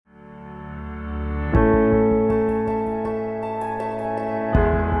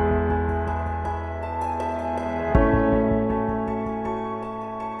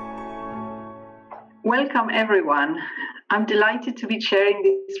Welcome, everyone. I'm delighted to be chairing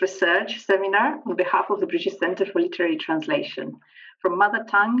this research seminar on behalf of the British Centre for Literary Translation, From Mother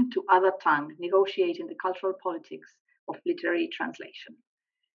Tongue to Other Tongue, Negotiating the Cultural Politics of Literary Translation.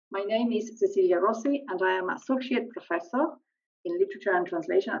 My name is Cecilia Rossi, and I am Associate Professor in Literature and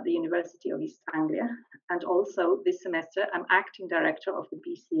Translation at the University of East Anglia, and also this semester I'm Acting Director of the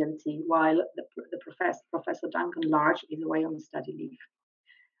BCLT, while the Professor Duncan Large is away on study leave.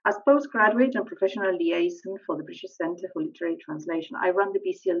 As postgraduate and professional liaison for the British Centre for Literary Translation, I run the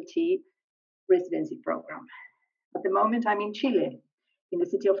BCLT residency program. At the moment, I'm in Chile, in the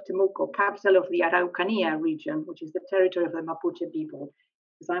city of Temuco, capital of the Araucanía region, which is the territory of the Mapuche people,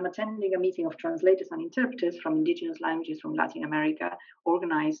 because I'm attending a meeting of translators and interpreters from indigenous languages from Latin America,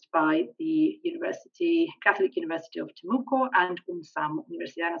 organized by the Catholic University of Temuco and UNSAM,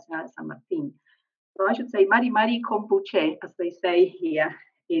 Universidad Nacional de San Martín. So I should say Mari Mari Kompuche, as they say here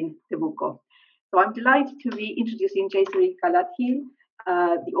in Temuco. So I'm delighted to be introducing Jayasree Kalathil,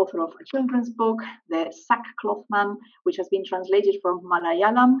 the author of a children's book, The Sackcloth Man, which has been translated from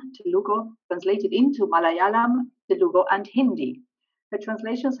Malayalam, Telugu, translated into Malayalam, Telugu, and Hindi. Her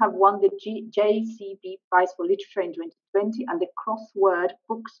translations have won the JCB Prize for Literature in 2020 and the Crossword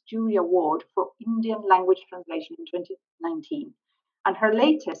Books Jury Award for Indian Language Translation in 2019. And her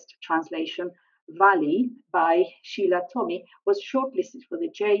latest translation, Valley by Sheila Tommy, was shortlisted for the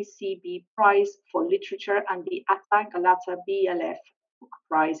JCB Prize for Literature and the Atta Galata BLF Book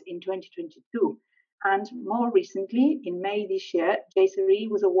Prize in 2022. And more recently, in May this year, Jayasree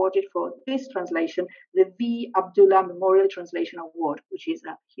was awarded for this translation the V. Abdullah Memorial Translation Award, which is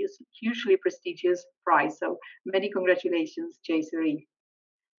a hugely prestigious prize. So many congratulations, Jayasree.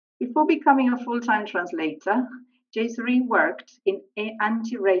 Before becoming a full-time translator, Jayasree worked in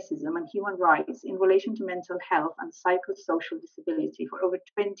anti-racism and human rights in relation to mental health and psychosocial disability for over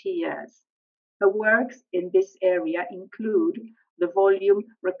 20 years. Her works in this area include the volume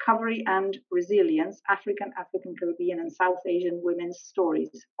Recovery and Resilience, African, Caribbean and South Asian Women's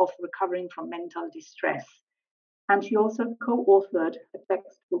Stories of Recovering from Mental Distress. And she also co-authored a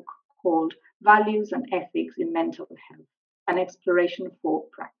textbook called Values and Ethics in Mental Health, an exploration for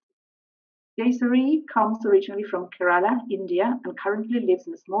practice. Jayasree comes originally from Kerala, India, and currently lives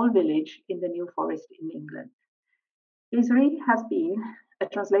in a small village in the New Forest in England. Jayasree has been a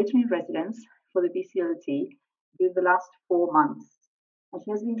translator in residence for the BCLT during the last 4 months, and she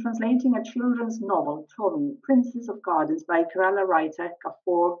has been translating a children's novel, Tommy, Princess of Gardens, by Kerala writer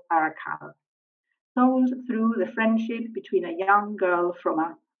Kapoor Parakal, told through the friendship between a young girl from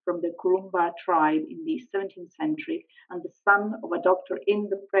the Kurumba tribe in the 17th century and the son of a doctor in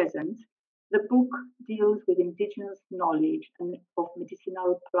the present. The book deals with indigenous knowledge and of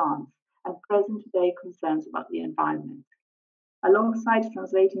medicinal plants and present-day concerns about the environment. Alongside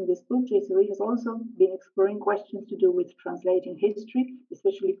translating this book, Jayasree has also been exploring questions to do with translating history,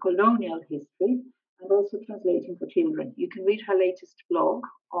 especially colonial history, and also translating for children. You can read her latest blog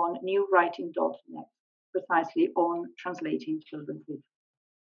on newwriting.net, precisely on translating children's literature.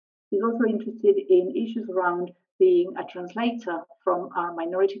 She's also interested in issues around being a translator from a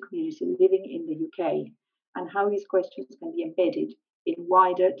minority community living in the UK and how these questions can be embedded in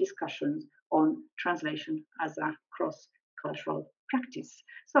wider discussions on translation as a cross-cultural practice.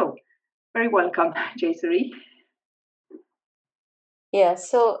 So, very welcome, Jayasree. Yeah,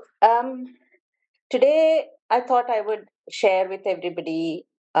 so today I thought I would share with everybody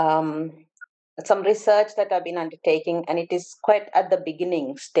some research that I've been undertaking, and it is quite at the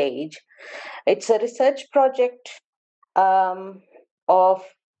beginning stage. It's a research project of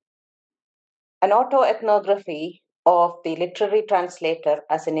an autoethnography of the literary translator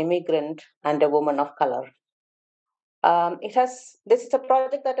as an immigrant and a woman of color. This is a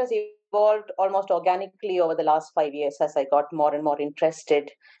project that has evolved almost organically over the last 5 years as I got more and more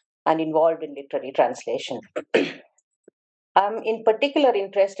interested and involved in literary translation. I'm in particular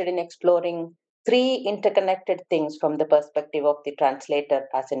interested in exploring 3 interconnected things from the perspective of the translator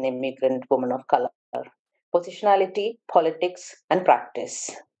as an immigrant woman of color: positionality, politics, and practice.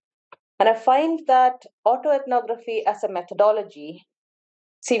 And I find that autoethnography as a methodology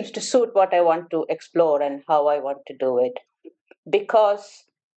seems to suit what I want to explore and how I want to do it, because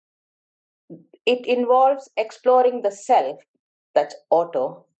it involves exploring the self, that's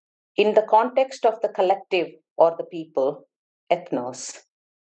auto, in the context of the collective or the people, ethnos.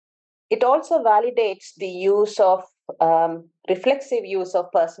 It also validates the use of reflexive use of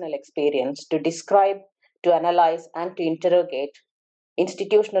personal experience to describe, to analyze, and to interrogate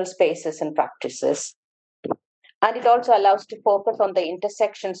institutional spaces and practices. And it also allows to focus on the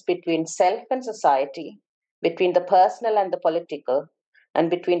intersections between self and society, between the personal and the political, and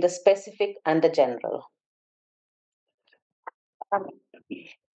between the specific and the general.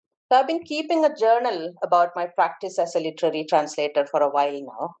 So I've been keeping a journal about my practice as a literary translator for a while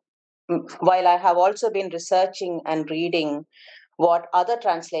now, while I have also been researching and reading what other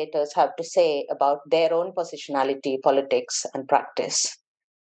translators have to say about their own positionality, politics, and practice.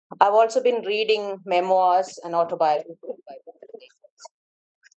 I've also been reading memoirs and autobiographies by translators.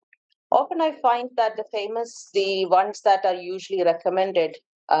 Often I find that the ones that are usually recommended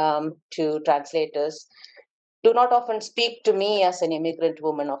to translators, do not often speak to me as an immigrant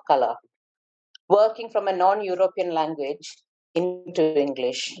woman of color, working from a non European language into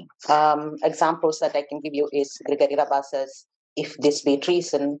English. Examples that I can give you is Gregory Rabassa's If This Be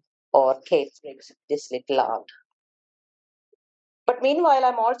Treason or Kate Briggs' This Little Art. But meanwhile,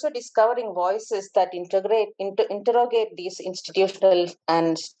 I'm also discovering voices that interrogate these institutional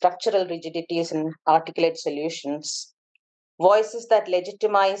and structural rigidities and articulate solutions, voices that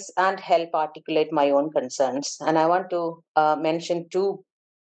legitimize and help articulate my own concerns. And I want to mention two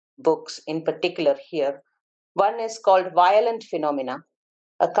books in particular here. One is called Violent Phenomena,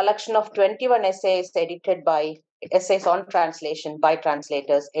 a collection of 21 essays on translation by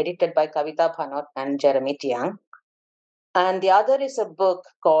translators, edited by Kavita Bhanot and Jeremy Tiang. And the other is a book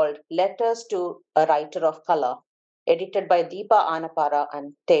called Letters to a Writer of Color, edited by Deepa Anapara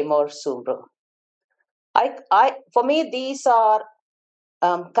and Taimur Subru. For me, these are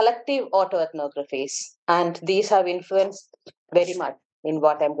collective autoethnographies, and these have influenced very much in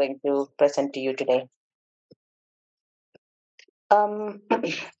what I'm going to present to you today.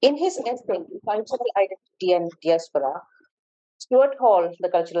 In his essay, Cultural Identity and Diaspora, Stuart Hall, the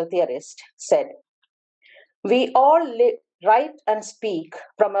cultural theorist, said, "We all write and speak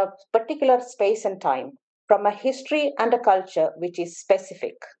from a particular space and time, from a history and a culture which is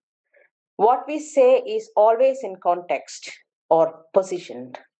specific. What we say is always in context or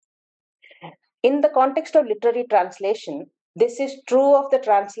positioned. In the context of literary translation, this is true of the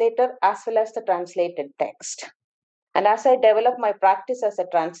translator as well as the translated text. And as I develop my practice as a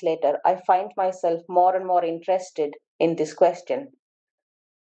translator, I find myself more and more interested in this question.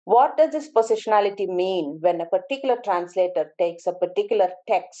 What does this positionality mean when a particular translator takes a particular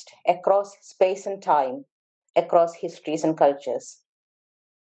text across space and time, across histories and cultures?"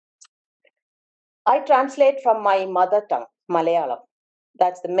 I translate from my mother tongue, Malayalam.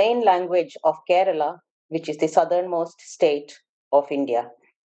 That's the main language of Kerala, which is the southernmost state of India.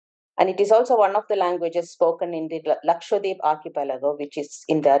 And it is also one of the languages spoken in the Lakshadweep archipelago, which is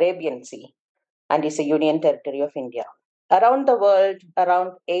in the Arabian Sea and is a union territory of India. Around the world,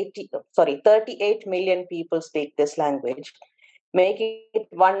 around 38 million people speak this language, making it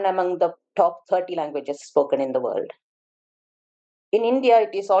one among the top 30 languages spoken in the world. In India,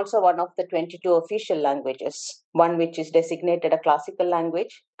 it is also one of the 22 official languages, one which is designated a classical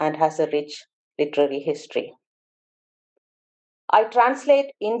language and has a rich literary history. I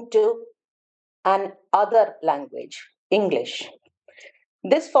translate into an other language, English.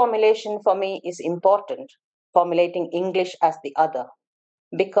 This formulation for me is important, formulating English as the other,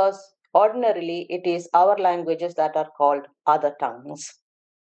 because ordinarily it is our languages that are called other tongues.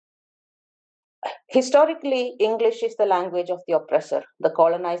 Historically, English is the language of the oppressor, the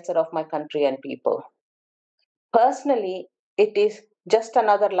colonizer of my country and people. Personally, it is just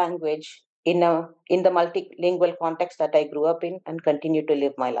another language in the multilingual context that I grew up in and continue to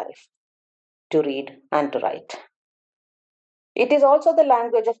live my life, to read and to write. It is also the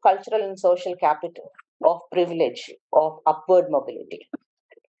language of cultural and social capital, of privilege, of upward mobility.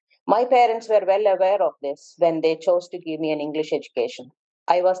 My parents were well aware of this when they chose to give me an English education.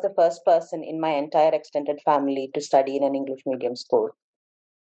 I was the first person in my entire extended family to study in an English medium school.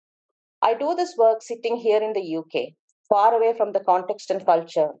 I do this work sitting here in the UK, far away from the context and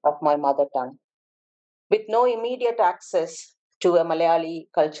culture of my mother tongue, with no immediate access to a Malayali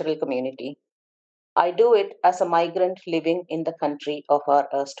cultural community. I do it as a migrant living in the country of our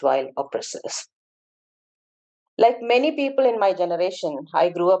erstwhile oppressors. Like many people in my generation, I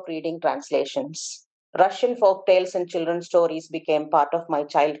grew up reading translations. Russian folk tales and children's stories became part of my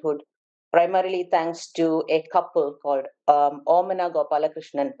childhood, primarily thanks to a couple called Omana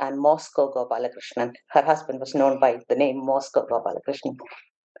Gopalakrishnan and Moscow Gopalakrishnan. Her husband was known by the name Moscow Gopalakrishnan.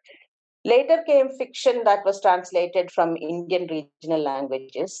 Later came fiction that was translated from Indian regional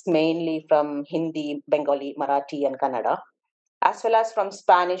languages, mainly from Hindi, Bengali, Marathi, and Kannada, as well as from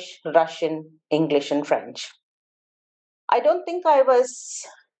Spanish, Russian, English, and French. I don't think I was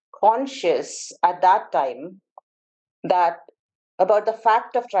conscious at that time that about the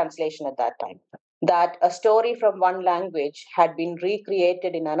fact of translation at that time, that a story from one language had been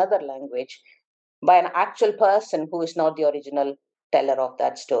recreated in another language by an actual person who is not the original teller of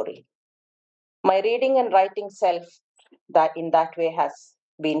that story. My reading and writing self that in that way has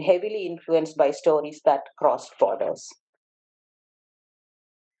been heavily influenced by stories that crossed borders.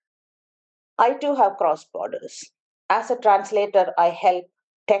 I too have crossed borders. As a translator, I help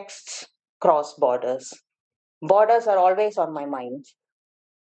texts cross borders. Borders are always on my mind.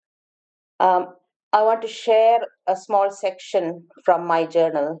 Um, I want to share a small section from my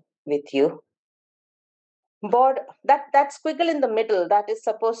journal with you. That squiggle in the middle, that is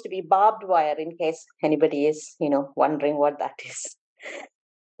supposed to be barbed wire, in case anybody is wondering what that is.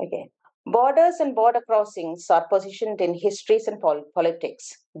 Okay. Borders and border crossings are positioned in histories and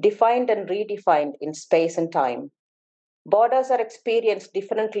politics, defined and redefined in space and time. Borders are experienced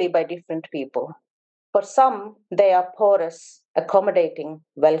differently by different people. For some, they are porous, accommodating,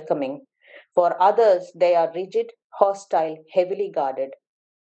 welcoming. For others, they are rigid, hostile, heavily guarded.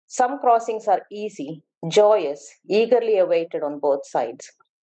 Some crossings are easy, joyous, eagerly awaited on both sides,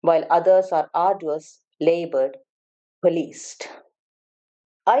 while others are arduous, labored, policed.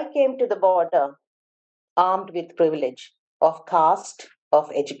 I came to the border armed with privilege of caste, of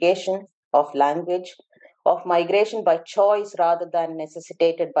education, of language, of migration by choice rather than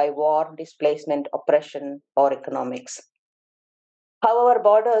necessitated by war, displacement, oppression, or economics. However,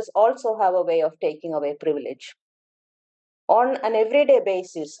 borders also have a way of taking away privilege. On an everyday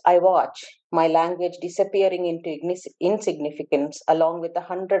basis, I watch my language disappearing into insignificance along with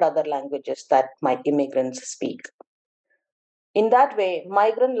 100 other languages that my immigrants speak. In that way,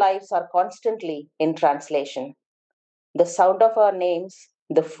 migrant lives are constantly in translation. The sound of our names,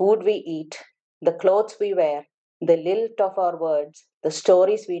 the food we eat, the clothes we wear, the lilt of our words, the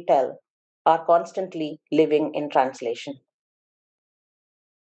stories we tell are constantly living in translation.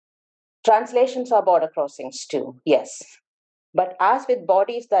 Translations are border crossings too, yes. But as with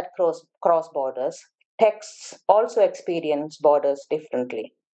bodies that cross borders, texts also experience borders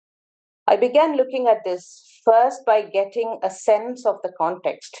differently. I began looking at this first by getting a sense of the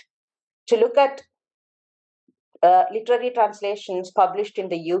context, to look at literary translations published in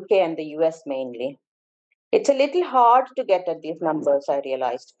the UK and the US mainly. It's a little hard to get at these numbers, I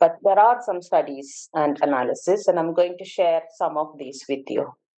realized, but there are some studies and analysis, and I'm going to share some of these with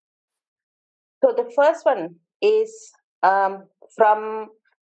you. So the first one is from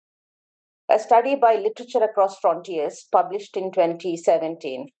a study by Literature Across Frontiers published in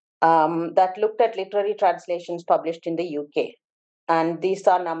 2017 that looked at literary translations published in the UK. And these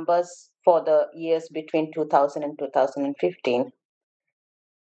are numbers for the years between 2000 and 2015.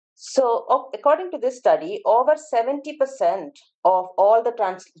 So, according to this study, over 70% of all the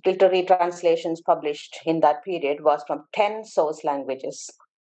literary translations published in that period was from 10 source languages.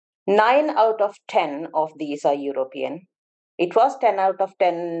 9 out of 10 of these are European. It was 10 out of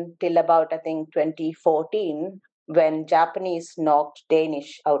 10 till about, I think, 2014, when Japanese knocked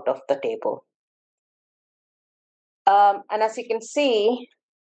Danish out of the table. And as you can see,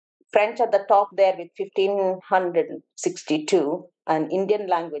 French at the top there with 1562, and Indian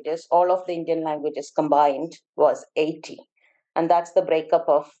languages, all of the Indian languages combined was 80. And that's the breakup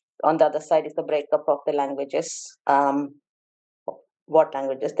of, on the other side is the breakup of the languages, what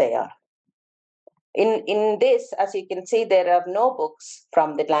languages they are. In this, as you can see, there are no books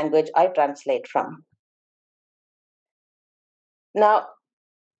from the language I translate from. Now,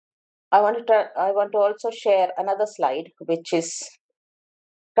 I want to also share another slide, which is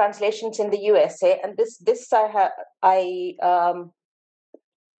translations in the USA, and this I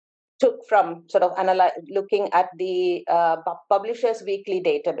took from sort of looking at the Publishers Weekly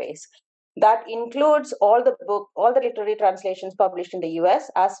database. That includes all the literary translations published in the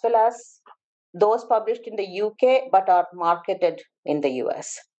US, as well as those published in the UK but are marketed in the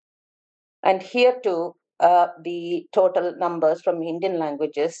US. And here too, the total numbers from Indian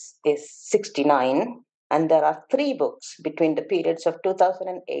languages is 69. And there are 3 books between the periods of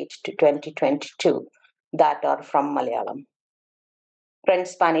 2008 to 2022 that are from Malayalam. French,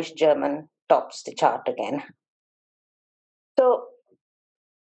 Spanish, German tops the chart again. So,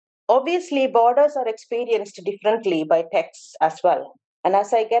 obviously, borders are experienced differently by texts as well. And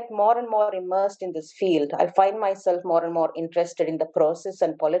as I get more and more immersed in this field, I find myself more and more interested in the process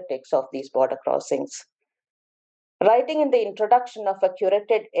and politics of these border crossings. Writing in the introduction of a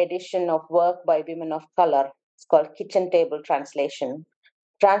curated edition of work by women of color, it's called Kitchen Table Translation,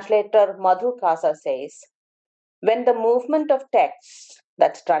 translator Madhu Kaza says, when the movement of texts,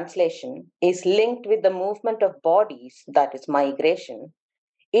 that's translation, is linked with the movement of bodies, that is migration,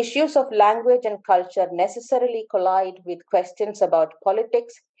 issues of language and culture necessarily collide with questions about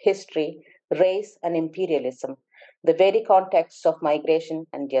politics, history, race, and imperialism, the very contexts of migration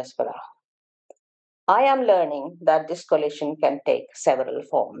and diaspora. I am learning that this collision can take several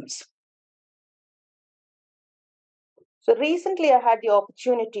forms. So recently I had the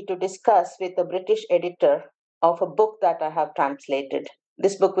opportunity to discuss with a British editor of a book that I have translated.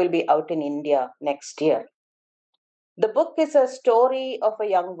 This book will be out in India next year. The book is a story of a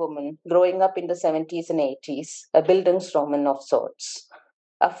young woman growing up in the 70s and 80s, a Bildungsroman of sorts.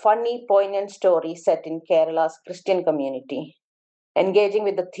 A funny, poignant story set in Kerala's Christian community, engaging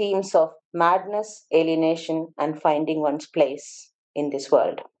with the themes of madness, alienation, and finding one's place in this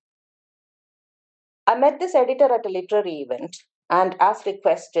world. I met this editor at a literary event and, as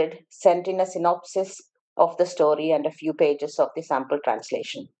requested, sent in a synopsis of the story and a few pages of the sample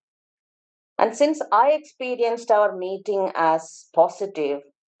translation. And since I experienced our meeting as positive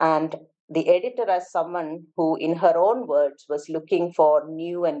and the editor as someone who, in her own words, was looking for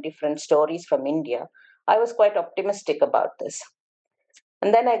new and different stories from India, I was quite optimistic about this.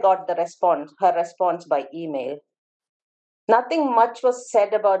 And then I got her response by email. Nothing much was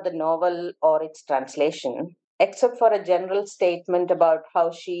said about the novel or its translation, except for a general statement about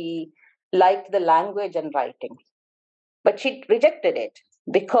how she liked the language and writing. But she rejected it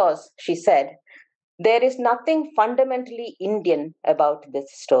because, she said, there is nothing fundamentally Indian about this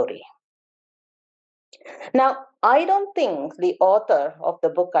story. Now, I don't think the author of the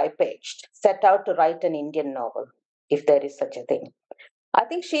book I pitched set out to write an Indian novel, if there is such a thing. I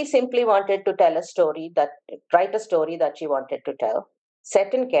think she simply wanted to write a story that she wanted to tell,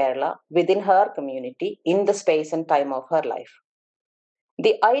 set in Kerala, within her community, in the space and time of her life.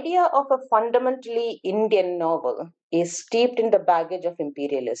 The idea of a fundamentally Indian novel is steeped in the baggage of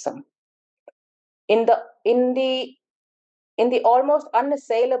imperialism. In the almost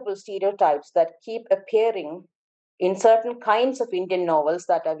unassailable stereotypes that keep appearing in certain kinds of Indian novels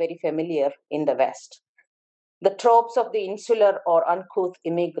that are very familiar in the West. The tropes of the insular or uncouth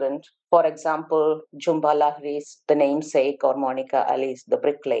immigrant, for example, Jhumpa Lahiri's The Namesake or Monica Ali's The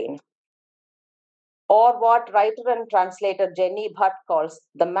Brick Lane, or what writer and translator Jenny Bhatt calls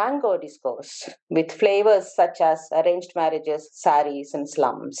the mango discourse, with flavors such as arranged marriages, saris, and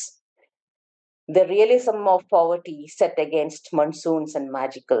slums. The realism of poverty set against monsoons and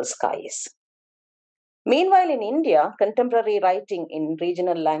magical skies. Meanwhile, in India, contemporary writing in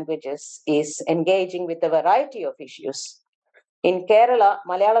regional languages is engaging with a variety of issues. In Kerala,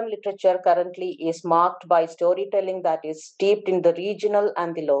 Malayalam literature currently is marked by storytelling that is steeped in the regional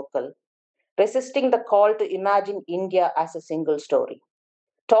and the local, resisting the call to imagine India as a single story,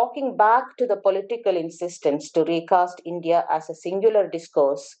 talking back to the political insistence to recast India as a singular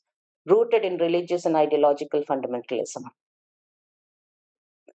discourse rooted in religious and ideological fundamentalism.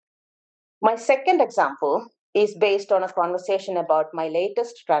 My second example is based on a conversation about my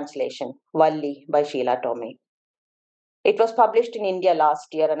latest translation, Valli by Sheila Tomei. It was published in India last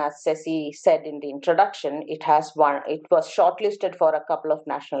year, and as Ceci said in the introduction, it was shortlisted for a couple of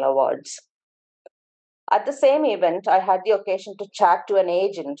national awards. At the same event, I had the occasion to chat to an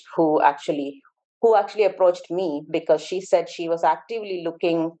agent who actually approached me because she said she was actively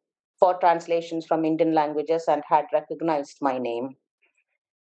looking for translations from Indian languages and had recognized my name.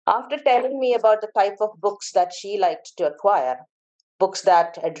 After telling me about the type of books that she liked to acquire, books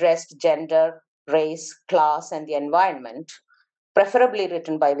that addressed gender, race, class, and the environment, preferably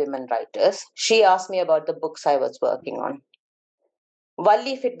written by women writers, she asked me about the books I was working on.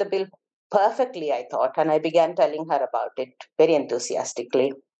 Valli fit the bill perfectly, I thought, and I began telling her about it very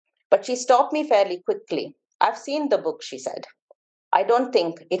enthusiastically. But she stopped me fairly quickly. I've seen the book, she said. I don't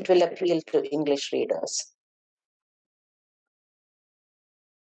think it will appeal to English readers.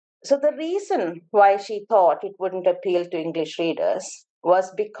 So the reason why she thought it wouldn't appeal to English readers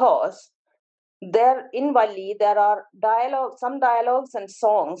was because there in Valli there are some dialogues and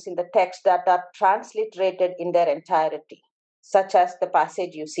songs in the text that are transliterated in their entirety, such as the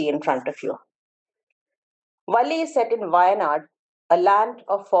passage you see in front of you. Valli is set in Wayanad, a land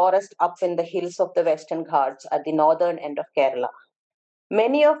of forest up in the hills of the Western Ghats at the northern end of Kerala.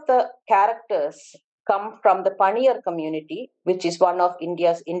 Many of the characters come from the Paniyar community, which is one of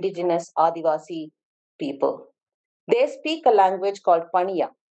India's indigenous Adivasi people. They speak a language called Paniya,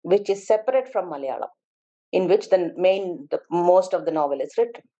 which is separate from Malayalam, in which most of the novel is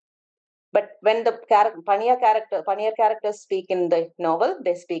written. But when the Paniyar characters speak in the novel,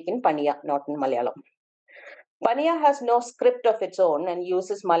 they speak in Paniya, not in Malayalam. Paniya has no script of its own and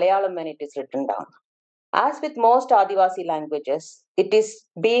uses Malayalam when it is written down. As with most Adivasi languages, it is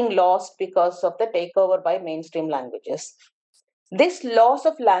being lost because of the takeover by mainstream languages. This loss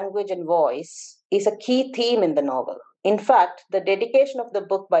of language and voice is a key theme in the novel. In fact, the dedication of the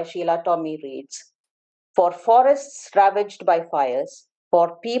book by Sheila Tomei reads, "For forests ravaged by fires,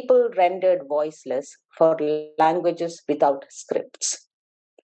 for people rendered voiceless, for languages without scripts.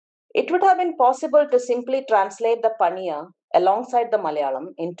 It would have been possible to simply translate the Paniya alongside the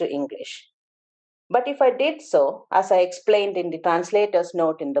Malayalam into English. But if I did so, as I explained in the translator's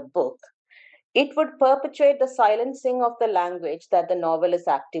note in the book, it would perpetuate the silencing of the language that the novel is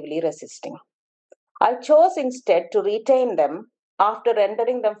actively resisting. I chose instead to retain them after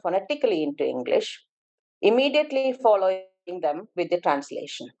rendering them phonetically into English, immediately following them with the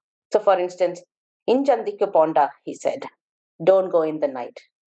translation. So, for instance, in Chandikku Ponda, he said, don't go in the night.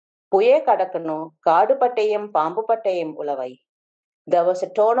 Puye kadakano, kaadu patayam, pambu patayam ulavai. There was a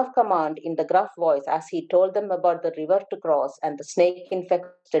tone of command in the gruff voice as he told them about the river to cross and the snake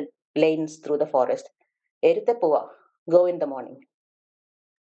infested lanes through the forest. Erite puva, go in the morning.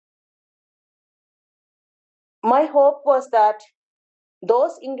 My hope was that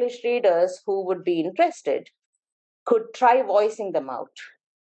those English readers who would be interested could try voicing them out,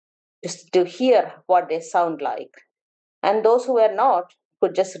 just to hear what they sound like. And those who were not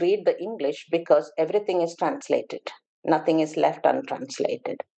could just read the English because everything is translated, nothing is left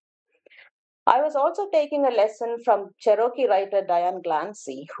untranslated. I was also taking a lesson from Cherokee writer Diane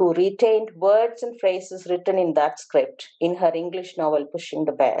Glancy, who retained words and phrases written in that script in her English novel Pushing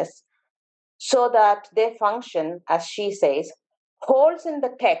the Bears, so that they function, as she says, holes in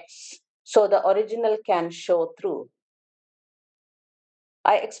the text so the original can show through.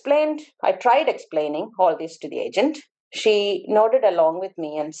 I tried explaining all this to the agent. She nodded along with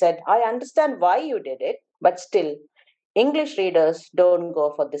me and said, I understand why you did it, but still, English readers don't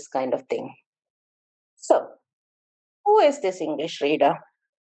go for this kind of thing. So, who is this English reader?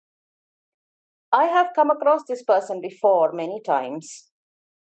 I have come across this person before many times.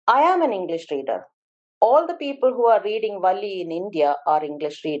 I am an English reader. All the people who are reading Valli in India are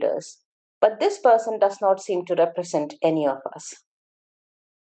English readers. But this person does not seem to represent any of us.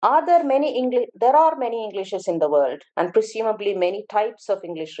 There are many Englishes in the world, and presumably many types of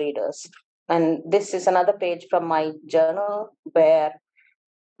English readers. And this is another page from my journal where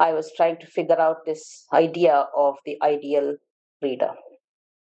I was trying to figure out this idea of the ideal reader.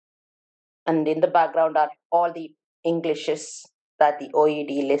 And in the background are all the Englishes that the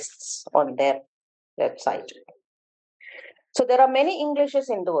OED lists on their website. So there are many Englishes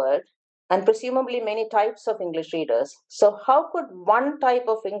in the world, and presumably many types of English readers. So, how could one type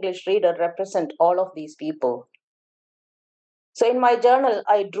of English reader represent all of these people? So, in my journal,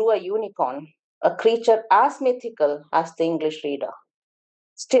 I drew a unicorn, a creature as mythical as the English reader.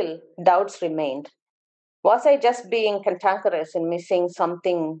 Still, doubts remained. Was I just being cantankerous and missing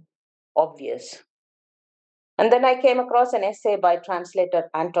something obvious? And then I came across an essay by translator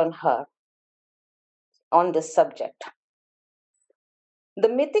Anton Herr on this subject. The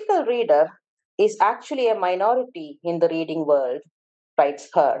mythical reader is actually a minority in the reading world, writes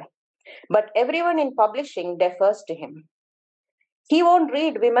Herr, but everyone in publishing defers to him. He won't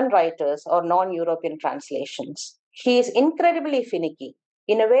read women writers or non European translations. He is incredibly finicky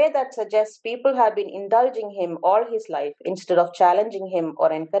in a way that suggests people have been indulging him all his life instead of challenging him or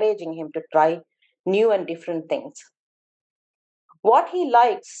encouraging him to try new and different things. What he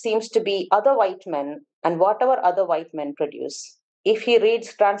likes seems to be other white men and whatever other white men produce. If he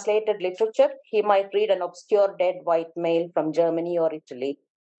reads translated literature, he might read an obscure dead white male from Germany or Italy,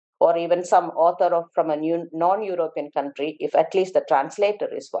 or even some author from a non European country, if at least the translator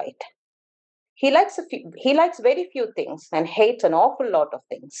is white. He likes very few things and hates an awful lot of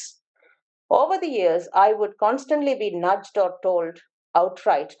things. Over the years, I would constantly be nudged or told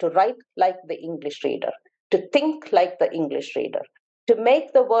outright to write like the English reader, to think like the English reader, to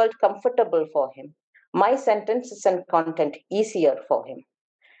make the world comfortable for him, my sentences and content easier for him.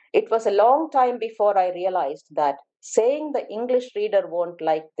 It was a long time before I realized that saying the English reader won't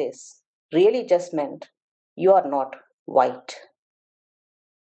like this really just meant you are not white.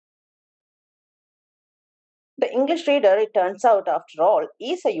 The English reader, it turns out, after all,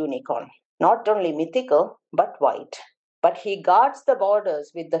 is a unicorn, not only mythical, but white. But he guards the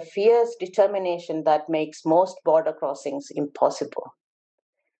borders with the fierce determination that makes most border crossings impossible.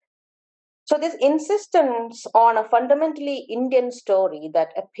 So, this insistence on a fundamentally Indian story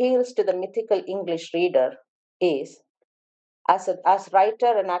that appeals to the mythical English reader is, as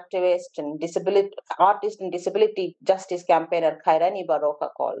writer and activist and artist and disability justice campaigner Khairani Baroka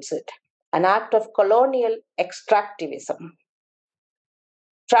calls it, an act of colonial extractivism.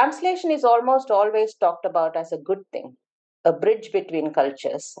 Translation is almost always talked about as a good thing, a bridge between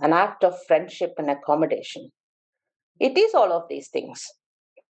cultures, an act of friendship and accommodation. It is all of these things.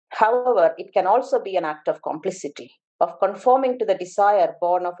 However, it can also be an act of complicity, of conforming to the desire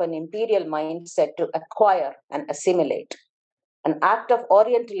born of an imperial mindset to acquire and assimilate. an act of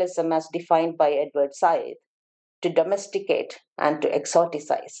Orientalism as defined by Edward Said, to domesticate and to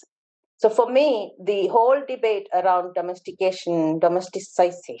exoticize. So for me, the whole debate around domestication,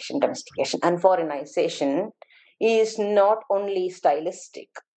 and foreignization is not only stylistic,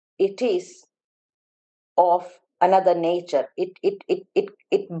 it is of another nature.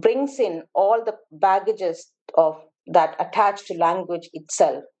 It brings in all the baggages of that attach to language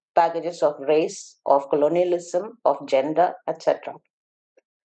itself, baggages of race, of colonialism, of gender, etc.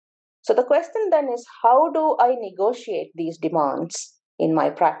 So the question then is, how do I negotiate these demands in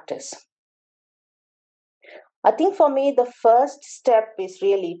my practice? I think for me, the first step is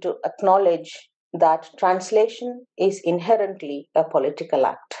really to acknowledge that translation is inherently a political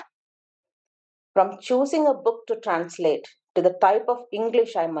act. From choosing a book to translate, to the type of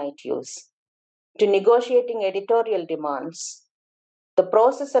English I might use, to negotiating editorial demands, the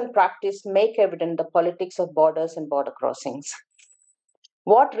process and practice make evident the politics of borders and border crossings.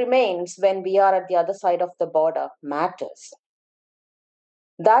 What remains when we are at the other side of the border matters.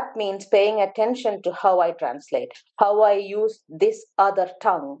 That means paying attention to how I translate, how I use this other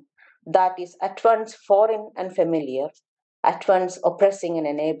tongue that is at once foreign and familiar, at once oppressing and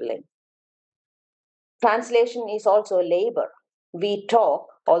enabling. Translation is also labor. We talk,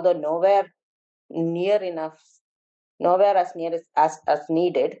 although nowhere near enough, nowhere as near as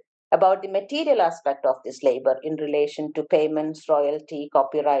needed, about the material aspect of this labor in relation to payments, royalty,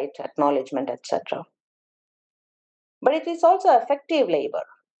 copyright, acknowledgement, etc. But it is also effective labor,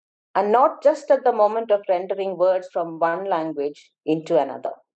 and not just at the moment of rendering words from one language into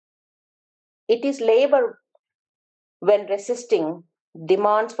another. It is labor when resisting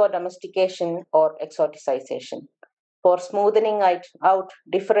demands for domestication or exoticization, for smoothing out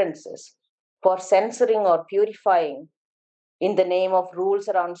differences, for censoring or purifying in the name of rules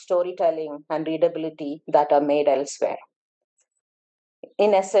around storytelling and readability that are made elsewhere.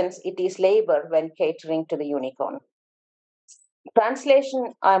 In essence, it is labor when catering to the unicorn.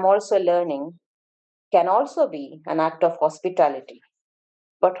 Translation, I'm also learning, can also be an act of hospitality.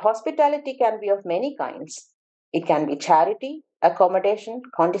 But hospitality can be of many kinds. It can be charity, accommodation,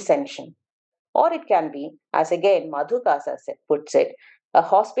 condescension. Or it can be, as again Madhu Kaza puts it, a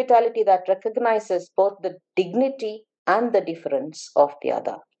hospitality that recognizes both the dignity and the difference of the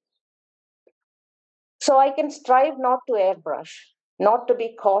other. So I can strive not to airbrush, not to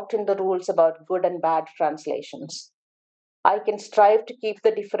be caught in the rules about good and bad translations. I can strive to keep the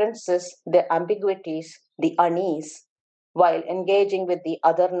differences, the ambiguities, the unease, while engaging with the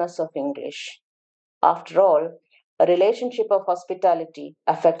otherness of English. After all, a relationship of hospitality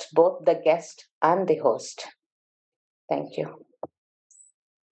affects both the guest and the host. Thank you.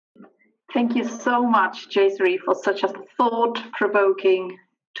 Thank you so much, Jayasree, for such a thought-provoking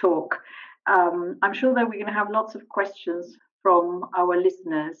talk. I'm sure that we're going to have lots of questions from our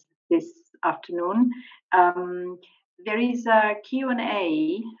listeners this afternoon. There is a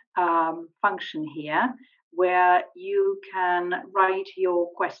Q&A function here where you can write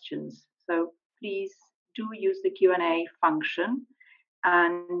your questions. So please do use the Q&A function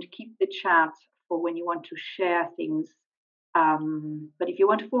and keep the chat for when you want to share things. But if you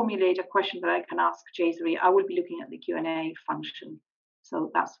want to formulate a question that I can ask Jayasree, I will be looking at the Q&A function. So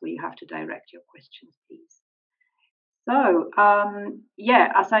that's where you have to direct your questions, please. So,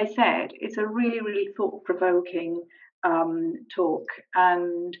 yeah, as I said, it's a really, really thought-provoking talk.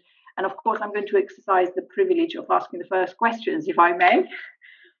 And of course, I'm going to exercise the privilege of asking the first questions, if I may.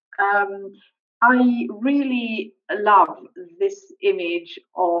 I really love this image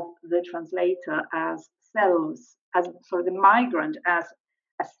of the translator as selves, as sort of the migrant as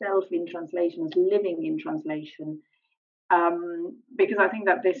a self in translation, as living in translation, because I think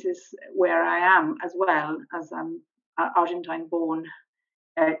that this is where I am as well, as I'm Argentine-born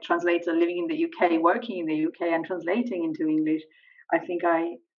translator living in the UK, working in the UK, and translating into English. I think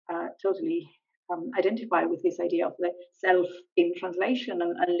I totally identify with this idea of the self in translation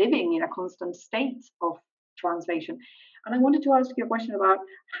and living in a constant state of translation. And I wanted to ask you a question about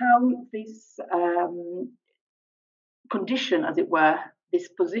how this condition, as it were, this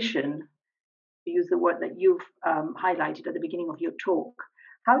position, to use the word that you've highlighted at the beginning of your talk,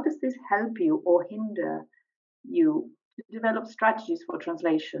 how does this help you or hinder you to develop strategies for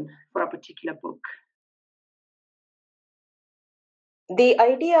translation for a particular book? The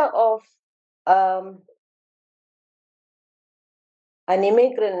idea of an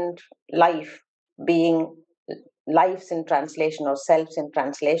immigrant life being lives in translation or selves in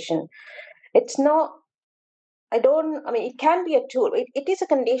translation, it's not, it can be a tool. It is a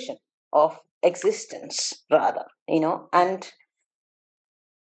condition of existence, rather, and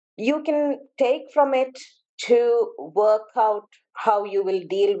you can take from it to work out how you will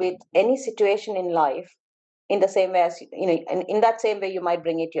deal with any situation in life in the same way as, in that same way you might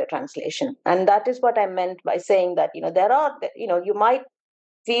bring it to your translation. And that is what I meant by saying that, there are, you might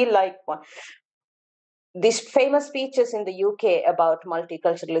feel like these famous speeches in the UK about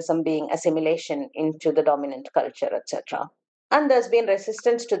multiculturalism being assimilation into the dominant culture, etc. And there's been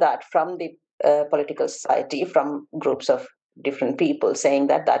resistance to that from the political society, from groups of different people, saying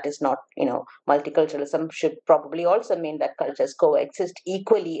that that is not, multiculturalism should probably also mean that cultures coexist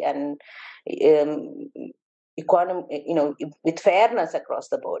equally and with fairness across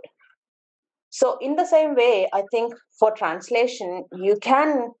the board. So in the same way, I think for translation, you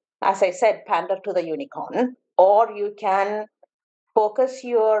can, as I said, pander to the unicorn, or you can focus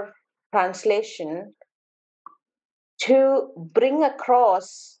your translation to bring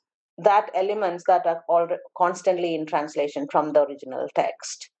across that elements that are all constantly in translation from the original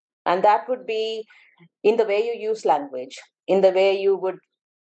text. And that would be in the way you use language, in the way you would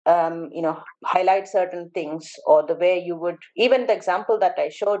highlight certain things, or the way you would, even the example that I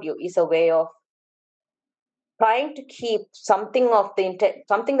showed you is a way of trying to keep something of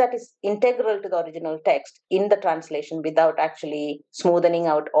something that is integral to the original text in the translation without actually smoothing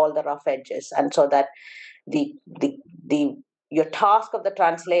out all the rough edges, and so that the your task of the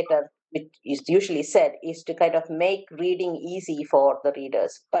translator, which is usually said, is to kind of make reading easy for the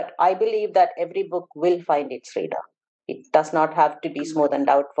readers. But I believe that every book will find its reader. It does not have to be smoothed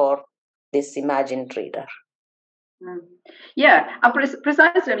out for this imagined reader. Yeah, and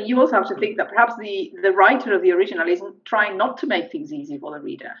precisely. I mean, you also have to think that perhaps the writer of the original isn't trying not to make things easy for the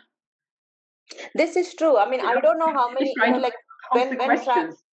reader. This is true. I mean, I don't know how many,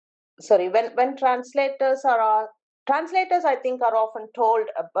 when translators I think are often told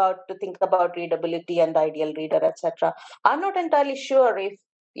to think about readability and the ideal reader, etc. I'm not entirely sure if,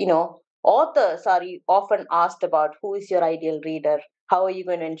 authors are often asked about who is your ideal reader, how are you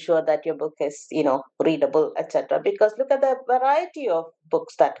going to ensure that your book is, readable, etc. Because look at the variety of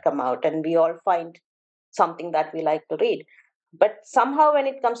books that come out, and we all find something that we like to read. But somehow when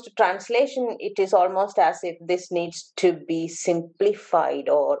it comes to translation, it is almost as if this needs to be simplified,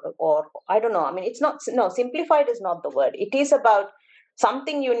 or I don't know. I mean, it's not, no, simplified is not the word. It is about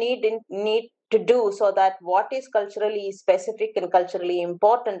something you need to do so that what is culturally specific and culturally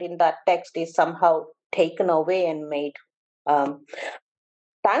important in that text is somehow taken away and made.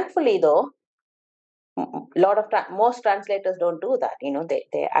 Thankfully, though, most translators don't do that.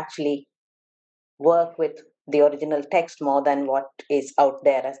 They actually work with the original text more than what is out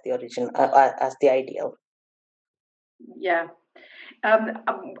there as the original, as the ideal. Yeah.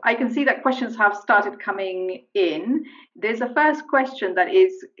 I can see that questions have started coming in. There's a first question that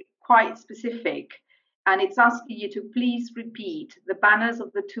is quite specific, and it's asking you to please repeat the banners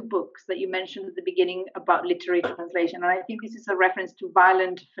of the two books that you mentioned at the beginning about literary translation. And I think this is a reference to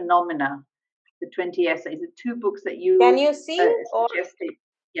Violent Phenomena, the 20 essays, the two books that you can you see suggested.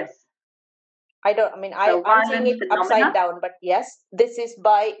 Yes. I'm seeing it Phenomena. Upside down, but yes, this is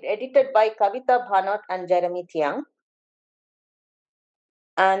edited by Kavita Bhanot and Jeremy Thiang.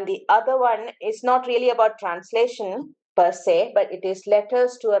 And the other one is not really about translation per se, but it is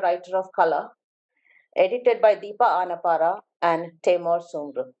Letters to a Writer of Color, edited by Deepa Anapara and Temur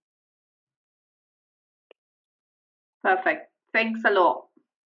Sumru. Perfect. Thanks a lot.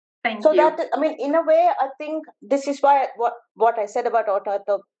 Thank you. So that, I mean, in a way, I think this is why what I said about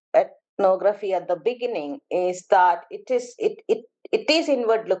ethnography at the beginning is that it is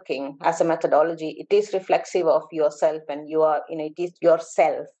inward looking as a methodology. It is reflexive of yourself, and it is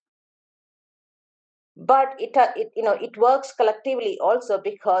yourself. But it works collectively also,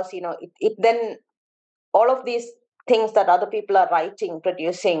 because it then all of these things that other people are writing,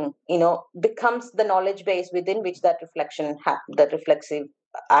 producing, becomes the knowledge base within which that that reflexive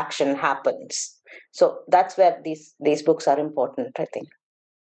action happens. So that's where these books are important, I think.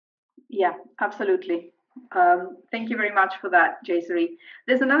 Yeah, absolutely. Thank you very much for that, Jayasree.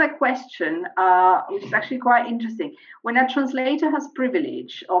 There's another question, which is actually quite interesting. When a translator has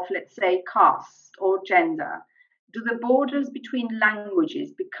privilege of, let's say, caste or gender, do the borders between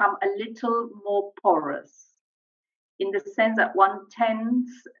languages become a little more porous, in the sense that one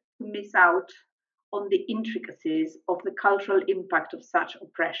tends to miss out on the intricacies of the cultural impact of such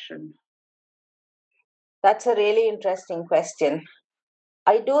oppression? That's a really interesting question.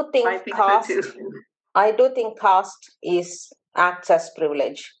 I do think caste acts as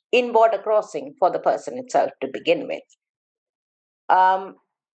privilege in border crossing for the person itself to begin with.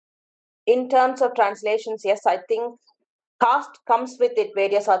 In terms of translations, yes, I think caste comes with it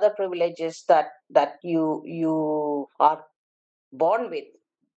various other privileges that you are born with.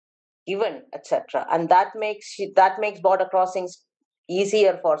 given, etc. And that makes border crossings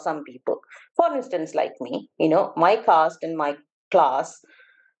easier for some people. For instance, like me, my caste and my class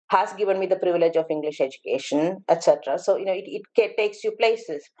has given me the privilege of English education, etc. So it takes you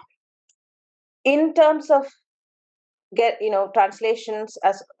places. In terms of translations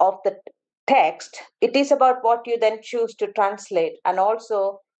as of the text, it is about what you then choose to translate. And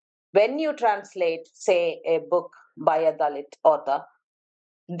also, when you translate, say, a book by a Dalit author,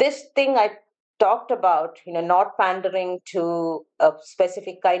 this thing I talked about, not pandering to a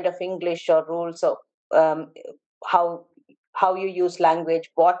specific kind of English or rules of um, how you use language,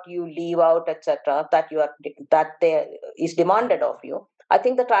 what you leave out, etc., that there is demanded of you. I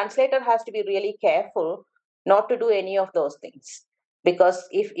think the translator has to be really careful not to do any of those things, because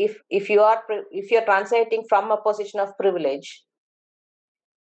if you're translating from a position of privilege,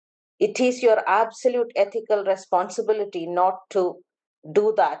 it is your absolute ethical responsibility not to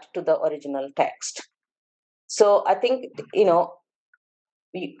do that to the original text. So I think,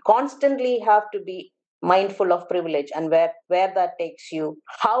 we constantly have to be mindful of privilege and where that takes you,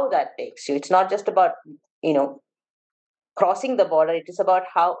 how that takes you. It's not just about, crossing the border. It is about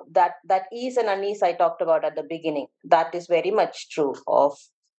how that ease and unease I talked about at the beginning. That is very much true of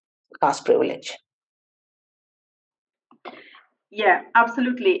caste privilege. Yeah,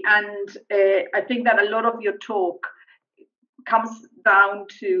 absolutely. And I think that a lot of your talk comes down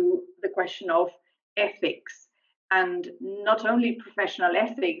to the question of ethics, and not only professional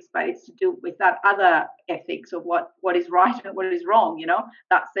ethics, but it's to do with that other ethics of what is right and what is wrong.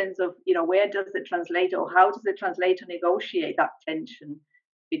 That sense of where does the translator, or how does the translator negotiate that tension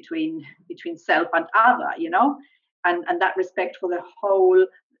between self and other, and that respect for the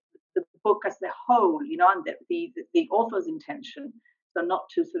book as the whole, and the author's intention. So not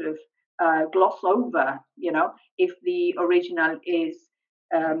to sort of gloss over, if the original is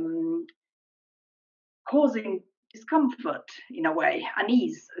causing discomfort in a way,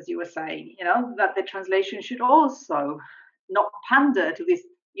 unease, as you were saying, that the translation should also not pander to this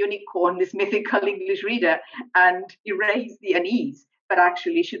unicorn, this mythical English reader, and erase the unease, but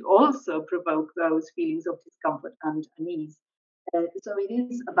actually should also provoke those feelings of discomfort and unease. So it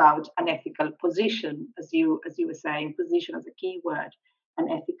is about an ethical position, as you were saying, position as a key word,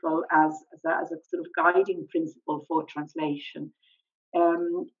 and ethical as a sort of guiding principle for translation.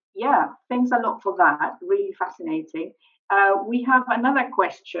 Yeah, thanks a lot for that. Really fascinating. We have another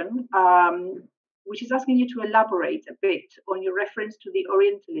question, which is asking you to elaborate a bit on your reference to the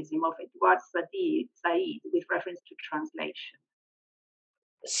Orientalism of Edward Said with reference to translation.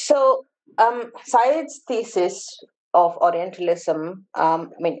 So, Said's thesis of Orientalism,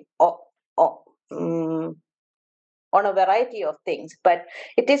 on a variety of things, but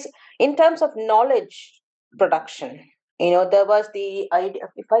it is in terms of knowledge production. There was the idea,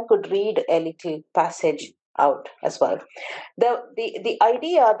 if I could read a little passage out as well. The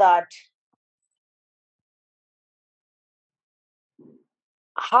idea that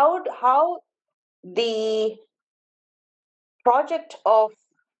how the project of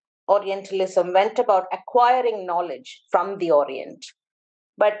Orientalism went about acquiring knowledge from the Orient.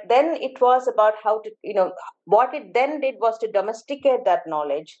 But then it was about how to, what it then did was to domesticate that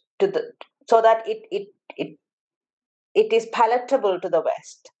knowledge so that it is palatable to the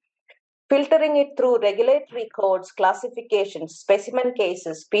West, filtering it through regulatory codes, classifications, specimen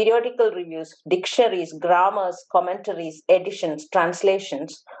cases, periodical reviews, dictionaries, grammars, commentaries, editions,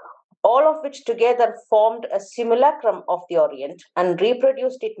 translations, all of which together formed a simulacrum of the Orient and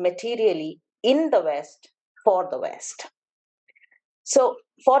reproduced it materially in the West for the West. So,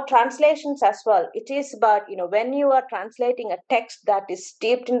 for translations as well, it is about, when you are translating a text that is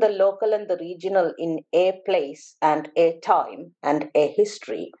steeped in the local and the regional in a place and a time and a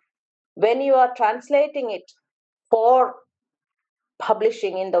history, when you are translating it for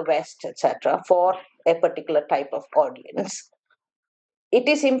publishing in the West, etc., for a particular type of audience, it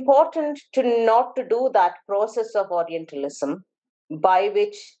is important to not to do that process of Orientalism by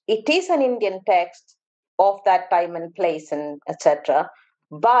which it is an Indian text of that time and place and etc.,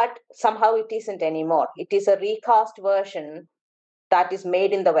 but somehow it isn't anymore. It is a recast version that is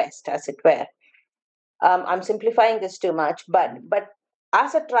made in the West, as it were. I'm simplifying this too much, but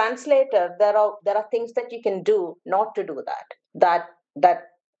as a translator, there are things that you can do not to do that. That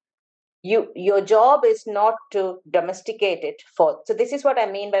your job is not to domesticate it for. So this is what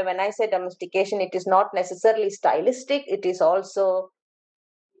I mean by when I say domestication. It is not necessarily stylistic. It is also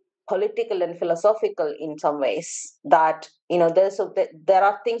political and philosophical in some ways. That there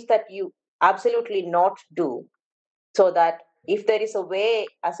are things that you absolutely not do, so that if there is a way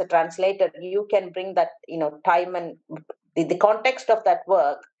as a translator you can bring that time and the context of that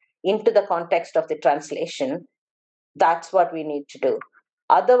work into the context of the translation, that's what we need to do.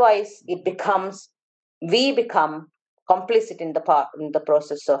 Otherwise, we become complicit in the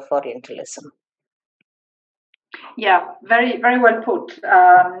process of Orientalism. Yeah, very, very well put,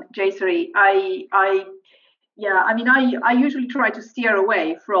 Jayasree. I usually try to steer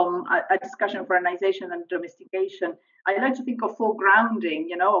away from a discussion of foreignization and domestication. I like to think of foregrounding,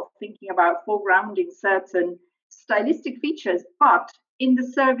 of thinking about foregrounding certain stylistic features, but in the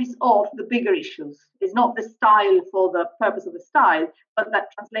service of the bigger issues. It's not the style for the purpose of the style, but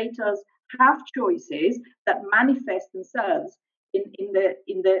that translators have choices that manifest themselves in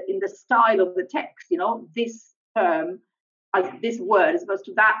the style of the text. This term, this word as opposed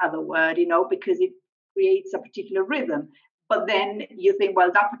to that other word, because it creates a particular rhythm. But then you think,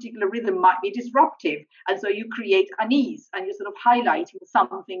 well, that particular rhythm might be disruptive. And so you create unease and you're sort of highlighting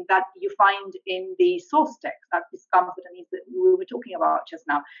something that you find in the source text, that discomfort unease that we were talking about just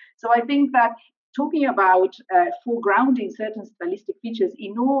now. So I think that talking about foregrounding certain stylistic features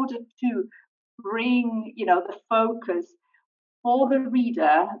in order to bring, the focus for the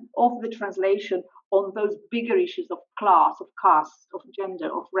reader of the translation on those bigger issues of class, of caste, of gender,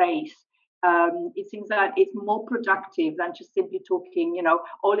 of race. It seems that it's more productive than just simply talking,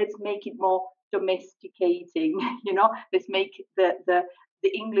 let's make it more domesticating, let's make the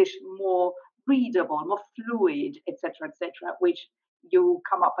English more readable, more fluid, etc., which you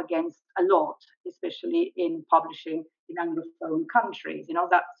come up against a lot, especially in publishing in Anglophone countries.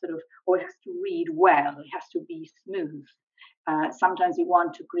 That sort of, it has to read well, it has to be smooth. Sometimes you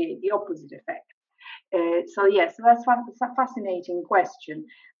want to create the opposite effect. So that's a fascinating question.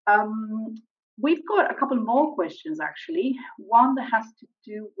 We've got a couple more questions, actually. One that has to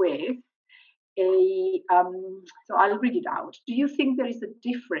do with so I'll read it out. Do you think there is a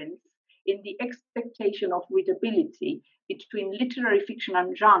difference in the expectation of readability between literary fiction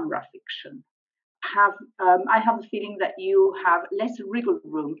and genre fiction? I have a feeling that you have less wriggle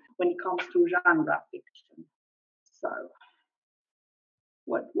room when it comes to genre fiction. So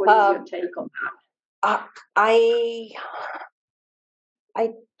what is your take on that?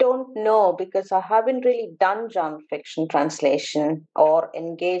 I don't know, because I haven't really done genre fiction translation or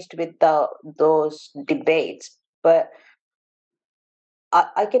engaged with those debates. But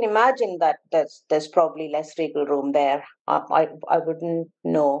I can imagine that there's probably less wriggle room there. I wouldn't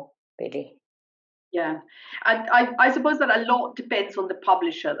know really. Yeah, I suppose that a lot depends on the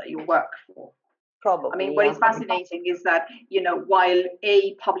publisher that you work for. Probably. I mean, what is fascinating is that, while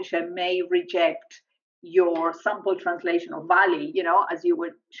a publisher may reject your sample translation of Valley, as you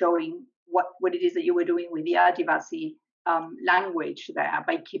were showing what it is that you were doing with the Adivasi language there,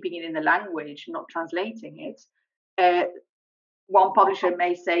 by keeping it in the language, not translating it. One publisher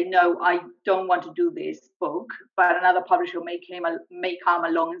may say, no, I don't want to do this book, but another publisher may come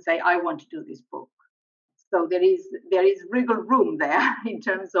along and say, I want to do this book. So there is wriggle room there in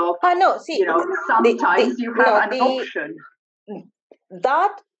terms of, sometimes you have an option.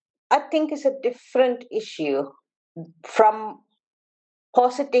 That, I think, is a different issue from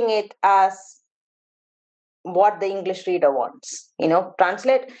positing it as what the English reader wants.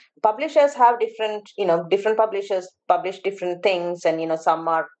 Publishers have different publishers publish different things, and some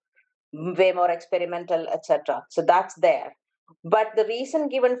are way more experimental, etc. So that's there. But the reason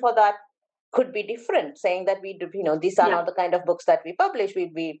given for that could be different, saying that we do, these are not the kind of books that we publish,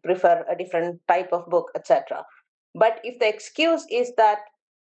 we prefer a different type of book, etc. But if the excuse is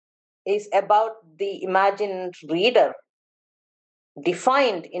about the imagined reader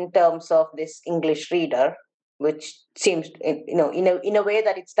defined in terms of this English reader, which seems, in a way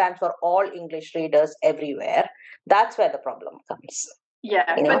that it stands for all English readers everywhere, that's where the problem comes.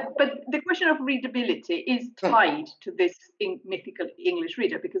 Yeah, but the question of readability is tied to this mythical English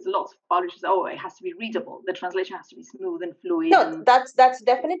reader, because lots of publishers, it has to be readable. The translation has to be smooth and fluid. No, that's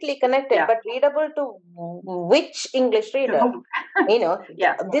definitely connected, but readable to which English reader?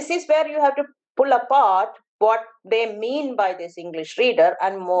 This is where you have to pull apart what they mean by this English reader,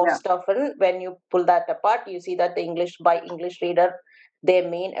 and most often when you pull that apart, you see that by English reader, they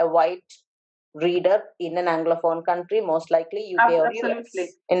mean a white reader in an Anglophone country, most likely UK or US,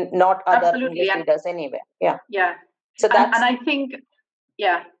 and not other English readers anywhere. Yeah. So that's, and I think,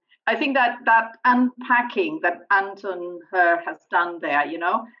 I think that unpacking that Anton has done there,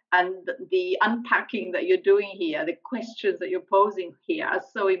 and the unpacking that you're doing here, the questions that you're posing here are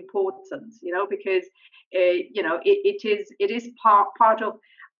so important, because it is part of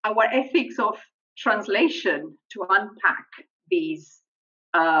our ethics of translation to unpack these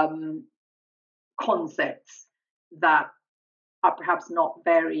concepts that are perhaps not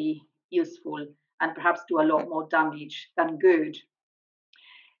very useful and perhaps do a lot more damage than good.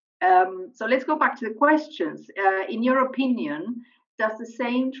 So let's go back to the questions. In your opinion, does the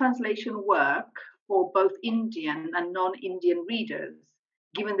same translation work for both Indian and non-Indian readers,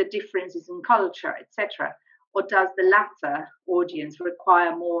 given the differences in culture, etc.? Or does the latter audience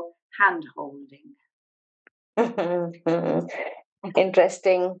require more hand-holding?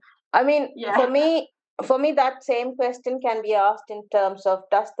 Interesting. I mean, Yeah. for me, that same question can be asked in terms of,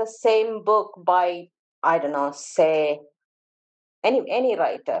 does the same book by, I don't know, say any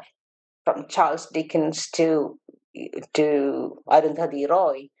writer, from Charles Dickens to Arundhati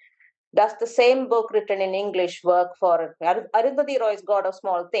Roy, does the same book written in English work for Arundhati Roy's God of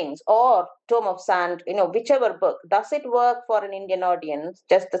Small Things or Tome of Sand, whichever book, does it work for an Indian audience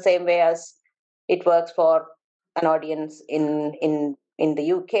just the same way as it works for an audience in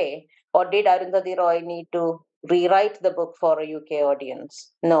the UK? Or did Arundhati Roy need to rewrite the book for a UK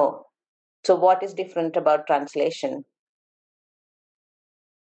audience? No. So what is different about translation?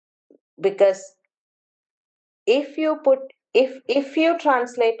 Because if you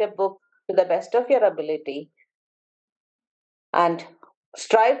translate a book to the best of your ability and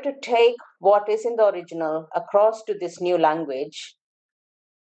strive to take what is in the original across to this new language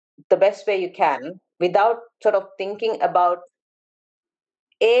the best way you can, without sort of thinking about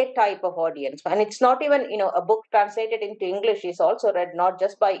a type of audience, and it's not even, a book translated into English is also read not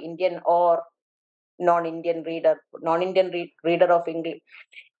just by Indian or reader of English.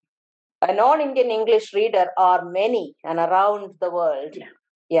 A non-Indian English reader are many and around the world.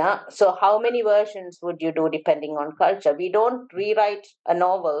 Yeah. So how many versions would you do depending on culture? We don't rewrite a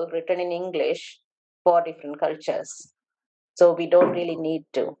novel written in English for different cultures. So we don't really need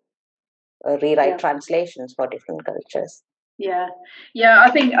to rewrite translations for different cultures. Yeah.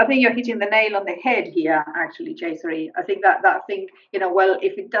 I think you're hitting the nail on the head here, actually, Jayasree. I think that thing, well,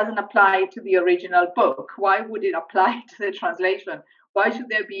 if it doesn't apply to the original book, why would it apply to the translation? Why should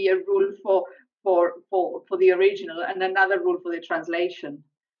there be a rule for the original and another rule for the translation?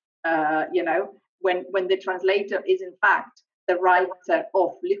 When the translator is in fact the writer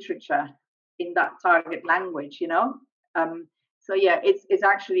of literature in that target language, so it's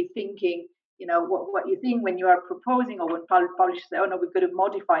actually thinking, what you think when you are proposing, or when publishers say, oh no, we've got to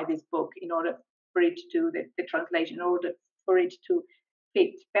modify this book in order for it to the translation, in order for it to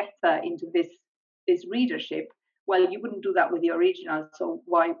fit better into this readership. Well, you wouldn't do that with the original, so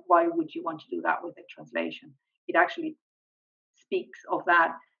why would you want to do that with the translation? It actually speaks of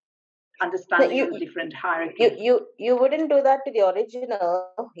that understanding of different hierarchies. You wouldn't do that to the original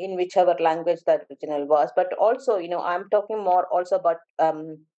in whichever language that original was, but also, I'm talking more also about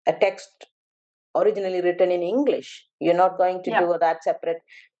a text originally written in English. You're not going to do that separate.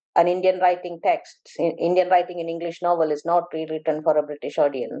 An Indian writing text, Indian writing in English novel is not rewritten for a British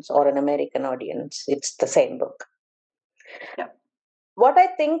audience or an American audience. It's the same book. What I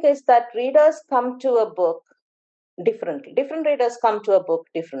think is that readers come to a book differently. Different readers come to a book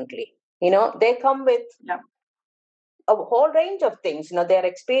differently. They come with a whole range of things, their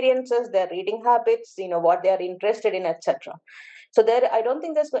experiences, their reading habits, what they are interested in, etc. So I don't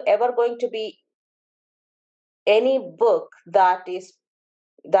think there's ever going to be any book that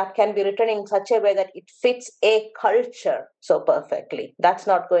can be written in such a way that it fits a culture so perfectly. That's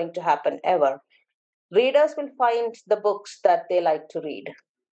not going to happen ever. Readers will find the books that they like to read.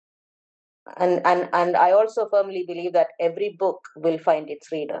 And I also firmly believe that every book will find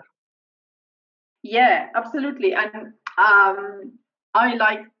its reader. Yeah, absolutely. And I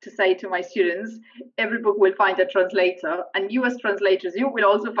like to say to my students, every book will find a translator, and you as translators, you will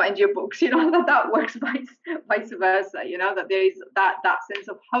also find your books. That works vice versa. That there is that sense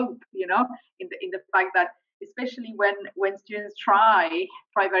of hope. In the fact that, especially when students try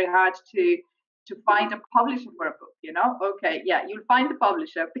very hard to find a publisher for a book. Okay, yeah, you'll find the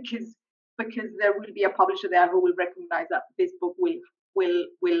publisher because there will be a publisher there who will recognize that this book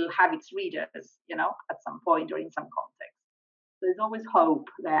will have its readers, at some point or in some context. So there's always hope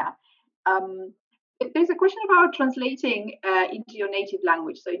there. There's a question about translating into your native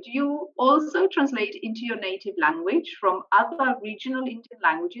language. So do you also translate into your native language from other regional Indian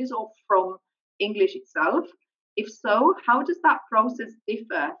languages or from English itself? If so, how does that process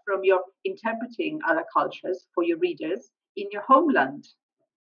differ from your interpreting other cultures for your readers in your homeland?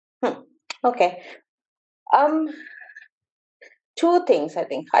 Okay. Two things, I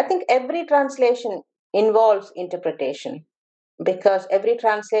think. I think every translation involves interpretation, because every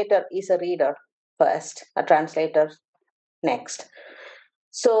translator is a reader first, a translator next.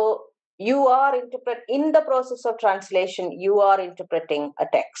 So you are in the process of translation, you are interpreting a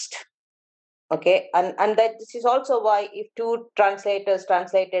text. Okay. And that this is also why if two translators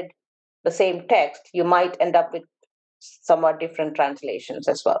translated the same text, you might end up with somewhat different translations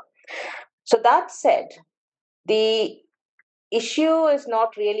as well. So that said, the issue is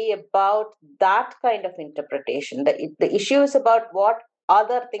not really about that kind of interpretation. The issue is about what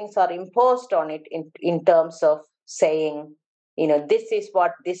other things are imposed on it in terms of saying, this is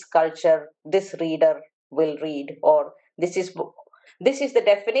what this culture, this reader will read, or this is the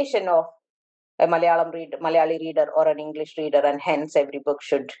definition of a Malayali reader or an English reader, and hence every book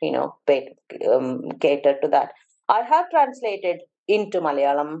should, cater to that. I have translated into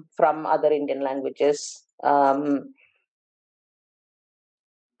Malayalam from other Indian languages.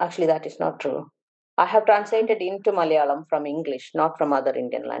 Actually, that is not true. I have translated into Malayalam from English, not from other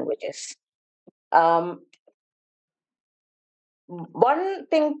Indian languages. One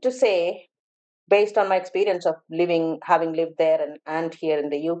thing to say, based on my experience of having lived there and here in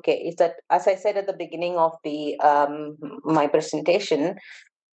the UK, is that, as I said at the beginning of my presentation,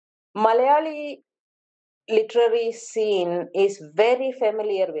 Malayali literary scene is very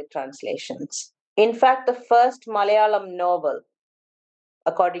familiar with translations. In fact, the first Malayalam novel,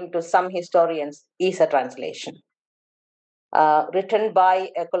 according to some historians, is a translation. Written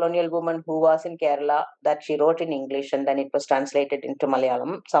by a colonial woman who was in Kerala, that she wrote in English and then it was translated into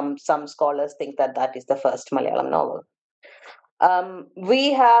Malayalam. Some scholars think that is the first Malayalam novel.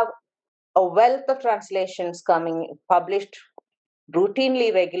 We have a wealth of translations published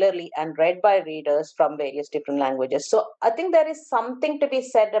routinely, regularly, and read by readers from various different languages. So I think there is something to be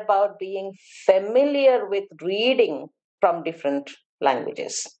said about being familiar with reading from different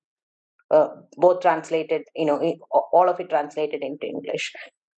languages. Both translated, all of it translated into English.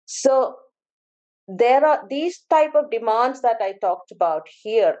 So there are these type of demands that I talked about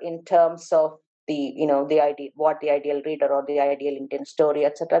here in terms of the idea, what the ideal reader or the ideal Indian story,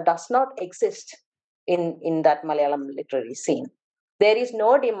 etc., does not exist in that Malayalam literary scene. There is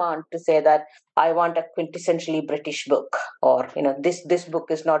no demand to say that I want a quintessentially British book, or this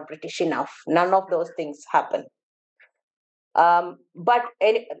book is not British enough. None of those things happen. But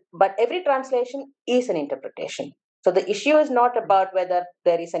every translation is an interpretation. So the issue is not about whether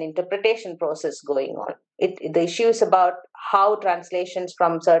there is an interpretation process going on. The issue is about how translations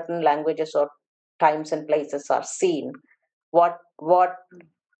from certain languages or times and places are seen, what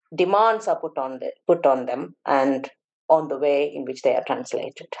demands are put on them, and on the way in which they are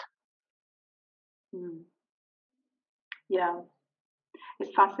translated. Yeah,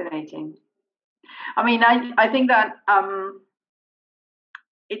 it's fascinating. I mean, I think that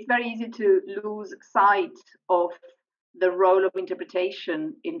it's very easy to lose sight of the role of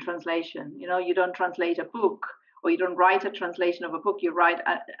interpretation in translation. You don't translate a book, or you don't write a translation of a book. You write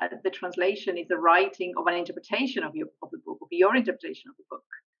the translation is the writing of an interpretation of the book, of your interpretation of the book.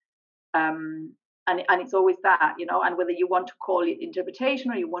 And it's always that, and whether you want to call it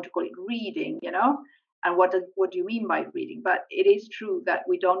interpretation or you want to call it reading, and what do you mean by reading? But it is true that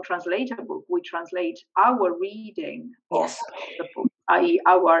we don't translate a book; we translate our reading of the book, i.e.,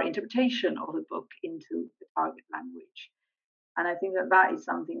 our interpretation of the book, into the target language. And I think that is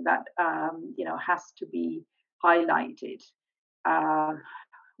something that has to be highlighted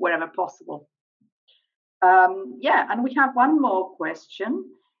wherever possible. And we have one more question.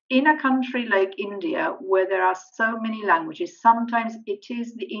 In a country like India, where there are so many languages, sometimes it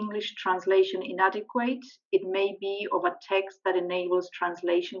is the English translation inadequate. It may be of a text that enables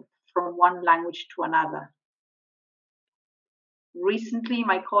translation from one language to another. Recently,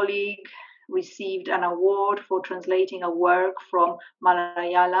 my colleague received an award for translating a work from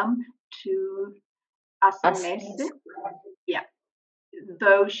Malayalam to Assamese. Yeah,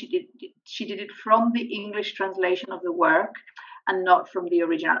 though she did it from the English translation of the work and not from the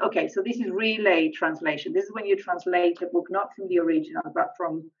original. Okay, so this is relay translation. This is when you translate a book not from the original, but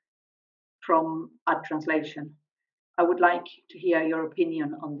from a translation. I would like to hear your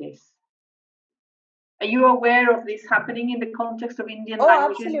opinion on this. Are you aware of this happening in the context of Indian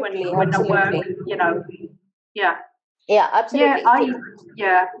languages? Absolutely, when absolutely. a work, yeah. Yeah, absolutely.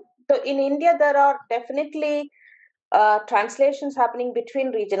 Yeah. So in India, there are definitely translations happening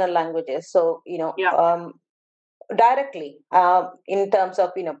between regional languages. So, directly in terms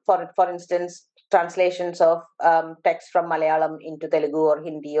of, for instance, translations of text from Malayalam into Telugu or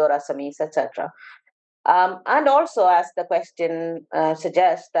Hindi or Assamese, etc. And also, as the question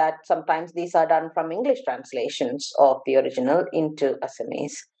suggests, that sometimes these are done from English translations of the original into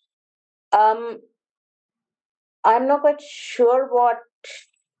Assamese. I'm not quite sure what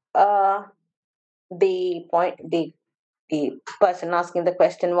the person asking the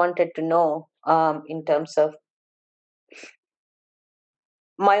question wanted to know in terms of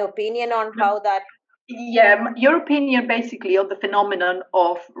my opinion on how that. Yeah, your opinion basically on the phenomenon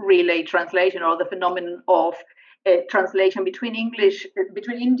of relay translation, or the phenomenon of translation between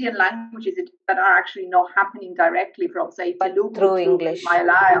Indian languages that are actually not happening directly from, say, Telugu through to English.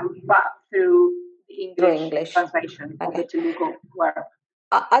 Malayalam, but through the English translation of the Telugu work.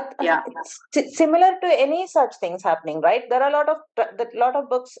 It's similar to any such things happening, right? There are a lot of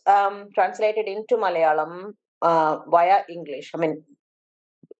books translated into Malayalam via English. I mean,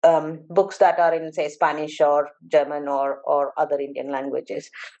 books that are in, say, Spanish or German or other Indian languages.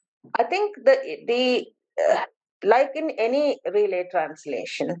 I think the like in any relay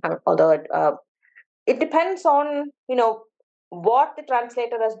translation, although it depends on what the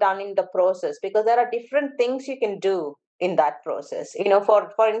translator has done in the process, because there are different things you can do in that process.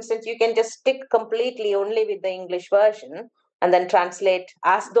 For instance, you can just stick completely only with the English version and then translate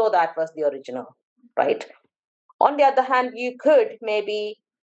as though that was the original, right? On the other hand, you could maybe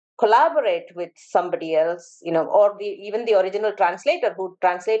collaborate with somebody else, or even the original translator who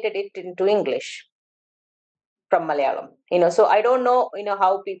translated it into English from Malayalam. So I don't know,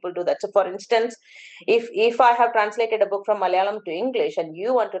 how people do that. So for instance, if I have translated a book from Malayalam to English and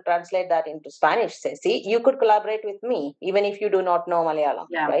you want to translate that into Spanish, say, see, you could collaborate with me, even if you do not know Malayalam,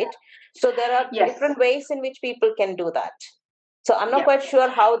 right? So there are different ways in which people can do that. So I'm not quite sure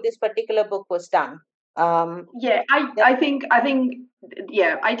how this particular book was done. I think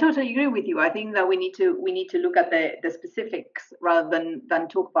I totally agree with you. I think that we need to look at the specifics rather than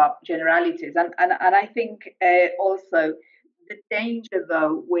talk about generalities. And I think also the danger,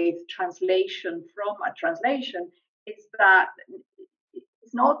 though, with translation from a translation is that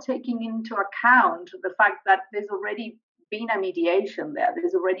it's not taking into account the fact that there's already been a mediation there.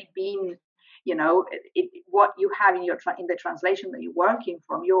 There's already been, what you have in the translation that you're working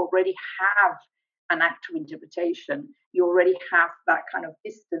from. You already have an act of interpretation. You already have that kind of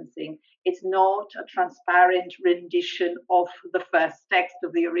distancing. It's not a transparent rendition of the first text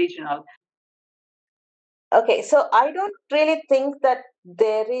of the original. Okay, so I don't really think that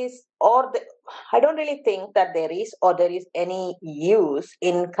there is, or there is any use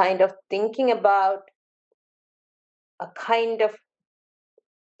in kind of thinking about a kind of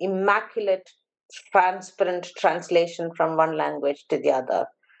immaculate, transparent translation from one language to the other.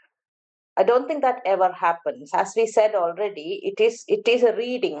 I don't think that ever happens. As we said already, it is a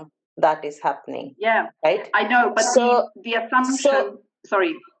reading that is happening. Yeah, right. I know, but the assumption.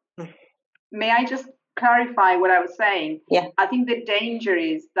 Sorry, may I just clarify what I was saying? Yeah. I think the danger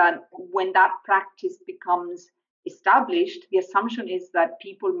is that when that practice becomes established, the assumption is that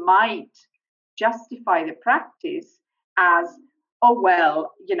people might justify the practice as, oh,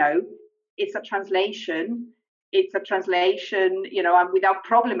 well, it's a translation. It's a translation, and without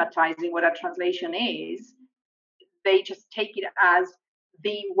problematizing what a translation is, they just take it as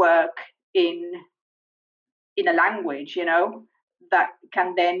the work in a language, that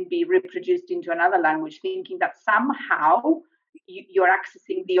can then be reproduced into another language, thinking that somehow you're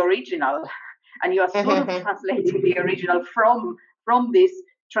accessing the original and you're sort of translating the original from this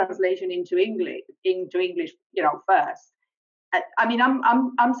translation into English, first. I mean,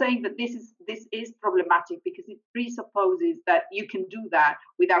 I'm saying that this is problematic because it presupposes that you can do that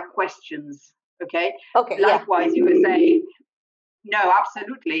without questions. Okay. Likewise, you could say, no,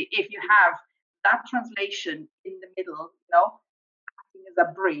 absolutely. If you have that translation in the middle, acting as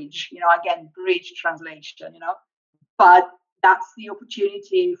a bridge, again, bridge translation, but that's the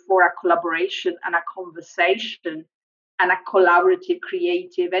opportunity for a collaboration and a conversation and a collaborative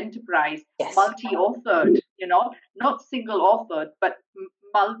creative enterprise, multi-authored, not single-authored, but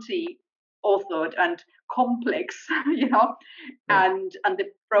multi-authored and complex, and the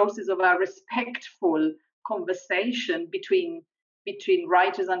process of a respectful conversation between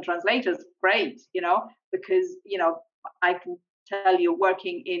writers and translators, great, because, I can tell you,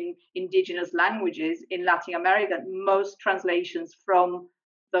 working in indigenous languages in Latin America, most translations from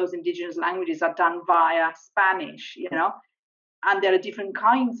those indigenous languages are done via Spanish, and there are different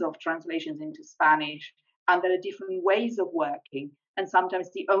kinds of translations into Spanish, and there are different ways of working. And sometimes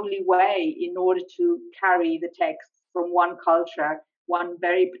the only way in order to carry the text from one culture, one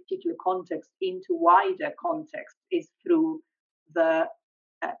very particular context into wider context is through the,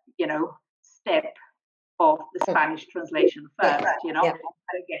 step of the Spanish translation first, And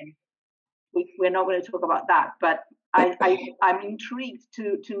again, we're not going to talk about that, but I'm intrigued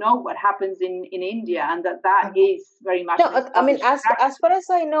to know what happens in India, and that is very much. No, I mean, as far as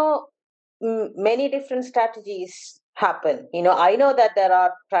I know, many different strategies happen. I know that there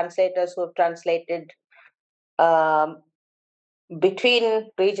are translators who have translated between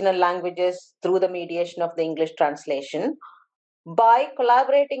regional languages through the mediation of the English translation by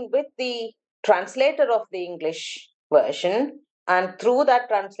collaborating with the translator of the English version and through that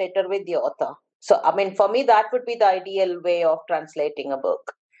translator with the author. So, I mean, for me, that would be the ideal way of translating a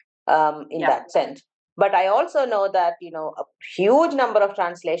book in that sense. But I also know that, a huge number of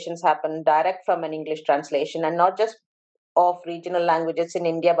translations happen direct from an English translation, and not just of regional languages in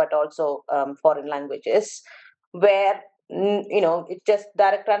India, but also foreign languages, where, it's just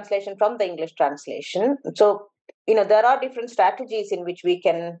direct translation from the English translation. So, there are different strategies in which we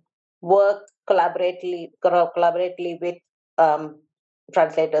can work collaboratively with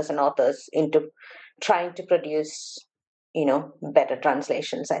translators and authors into trying to produce, better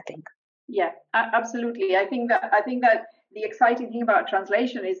translations, I think. Yeah, absolutely. I think that the exciting thing about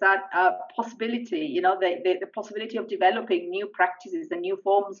translation is that possibility, the possibility of developing new practices and new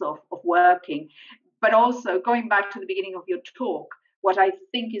forms of working. But also, going back to the beginning of your talk, what I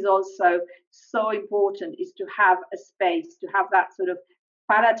think is also so important is to have a space, to have that sort of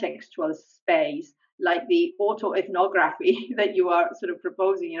paratextual space, like the autoethnography that you are sort of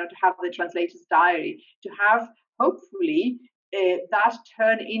proposing, to have the translator's diary, to have, hopefully, that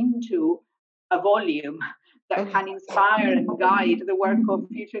turn into a volume that can inspire and guide the work of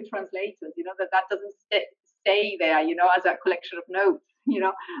future translators, that doesn't stay there, as a collection of notes,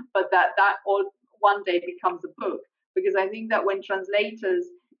 but that all one day becomes a book. Because I think that when translators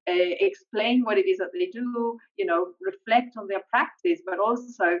explain what it is that they do, reflect on their practice, but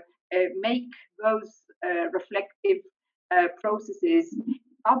also make those reflective processes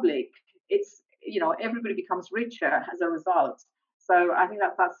public, it's, everybody becomes richer as a result. So I think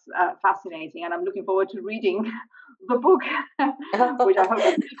that's fascinating, and I'm looking forward to reading the book, which I hope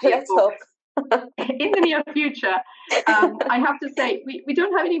will be a book in the near future. I have to say, we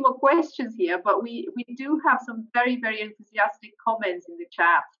don't have any more questions here, but we do have some very, very enthusiastic comments in the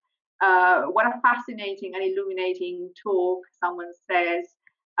chat. What a fascinating and illuminating talk, someone says.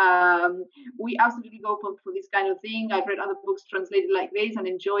 We absolutely go for this kind of thing. I've read other books translated like this and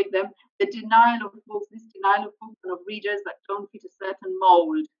enjoyed them. This denial of books and of readers that don't fit a certain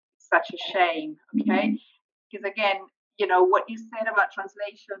mold is such a shame, okay? Because again, what you said about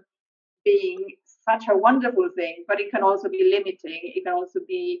translation being such a wonderful thing, but it can also be limiting. It can also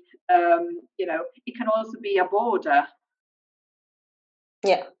be, it can also be a border.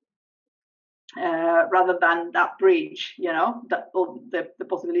 Yeah. Rather than that bridge, the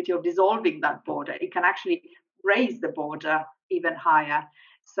possibility of dissolving that border, it can actually raise the border even higher.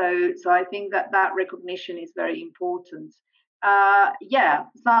 So I think that recognition is very important.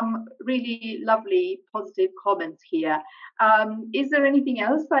 Some really lovely positive comments here. Is there anything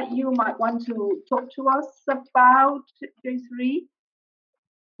else that you might want to talk to us about, Jayasree?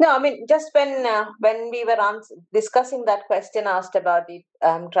 No, I mean, just when we were discussing that question asked about the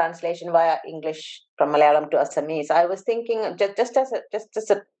translation via English from Malayalam to Assamese, I was thinking just as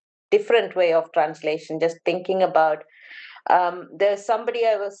a different way of translation. Just thinking about there's somebody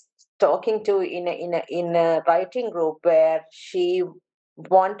I was talking to in a writing group where she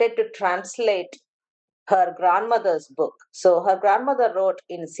wanted to translate her grandmother's book. So her grandmother wrote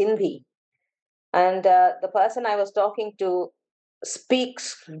in Sindhi, and the person I was talking to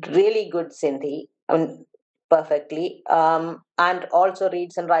speaks really good Sindhi, perfectly, and also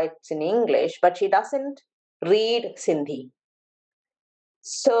reads and writes in English, but she doesn't read Sindhi.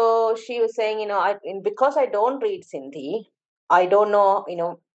 So she was saying, because I don't read Sindhi, I don't know,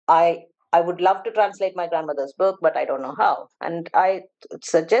 I would love to translate my grandmother's book, but I don't know how. And I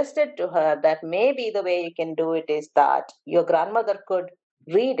suggested to her that maybe the way you can do it is that your grandmother could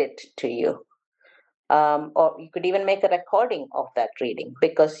read it to you. Or you could even make a recording of that reading,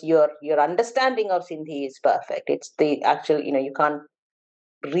 because your understanding of Sindhi is perfect. It's the actual, you can't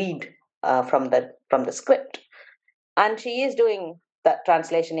read from the script, and she is doing that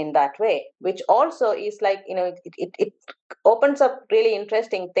translation in that way, which also is like, it opens up really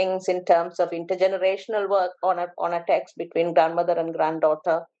interesting things in terms of intergenerational work on a text between grandmother and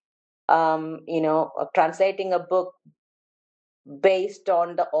granddaughter. Translating a book based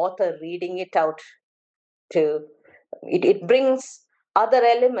on the author reading it out to it brings other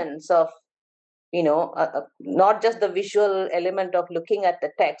elements of not just the visual element of looking at the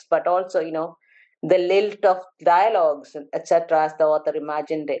text, but also the lilt of dialogues, etc., as the author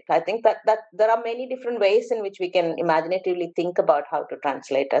imagined it. I think that there are many different ways in which we can imaginatively think about how to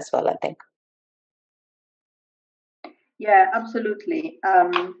translate as well, I think. Yeah, absolutely.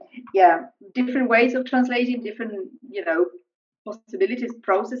 Different ways of translating, different possibilities,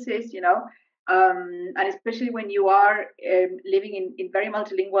 processes, and especially when you are living in very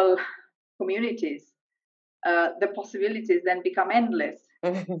multilingual communities, the possibilities then become endless.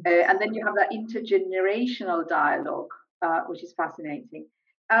 And then you have that intergenerational dialogue, which is fascinating.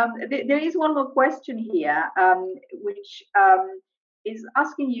 There is one more question here, which is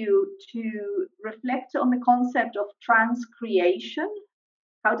asking you to reflect on the concept of transcreation.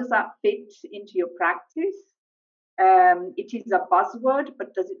 How does that fit into your practice? It is a buzzword,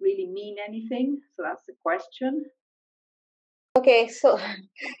 but does it really mean anything? So that's the question. Okay, so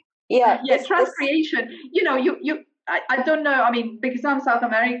yeah, transcreation. I don't know. I mean, because I'm South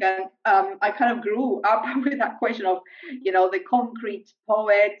American, I kind of grew up with that question of, the concrete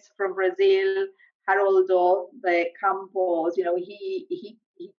poet from Brazil, Haroldo de Campos. He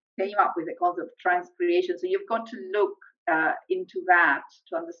came up with the concept of transcreation. So you've got to look into that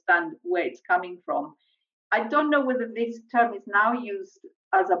to understand where it's coming from. I don't know whether this term is now used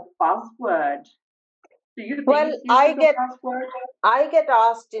as a buzzword. Do you think it's used as a buzzword? I get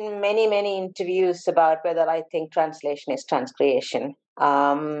asked in many, many interviews about whether I think translation is transcreation.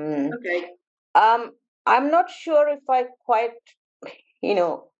 Okay. I'm not sure if I quite,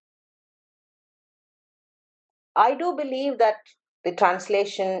 I do believe that the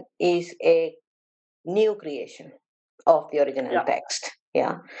translation is a new creation of the original text.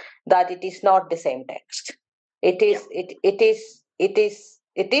 Yeah, that it is not the same text. It is.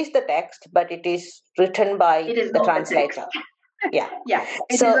 It is the text, but it is written by the translator. Yeah,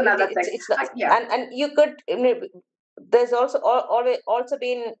 It is another text. It's not, and you could. There's also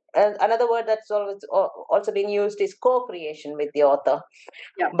been another word that's also been used is co-creation with the author.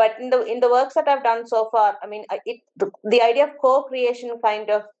 Yeah. But in the works that I've done so far, I mean, the idea of co-creation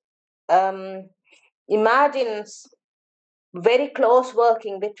kind of imagines very close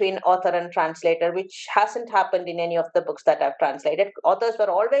working between author and translator, which hasn't happened in any of the books that I've translated. Authors were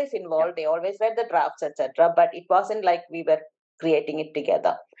always involved; they always read the drafts, etc. But it wasn't like we were creating it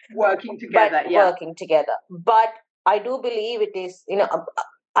together, working together. But I do believe it is.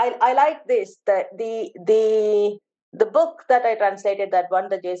 I like this, that the book that I translated that won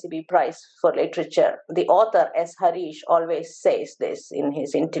the JCB Prize for Literature, the author S. Harish always says this in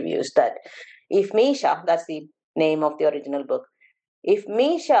his interviews, that if Misha, that's the name of the original book, if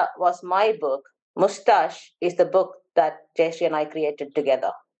Misha was my book, Mustache is the book that Jayasree and I created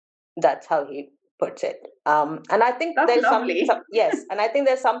together. That's how he puts it. And I think there's lovely. Yes, and I think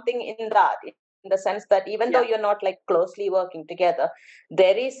there's something in that, in the sense that even though you're not like closely working together,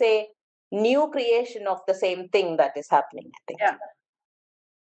 there is a new creation of the same thing that is happening, I think.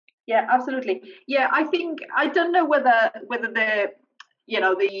 Yeah, absolutely. Yeah, I don't know whether the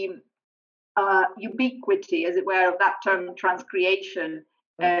ubiquity, as it were, of that term transcreation,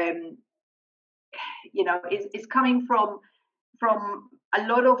 is coming from a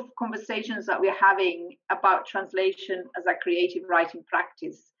lot of conversations that we're having about translation as a creative writing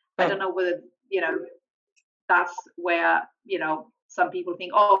practice. I don't know whether that's where some people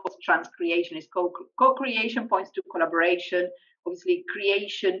think, oh, transcreation is co-creation points to collaboration. Obviously,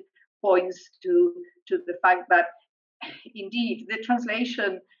 creation points to the fact that indeed the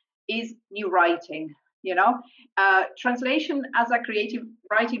translation is new writing. Translation as a creative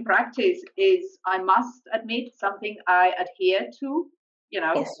writing practice is, I must admit, something I adhere to.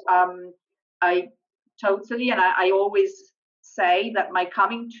 Yes. I totally, and I always say that my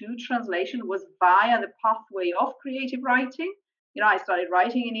coming to translation was via the pathway of creative writing. I started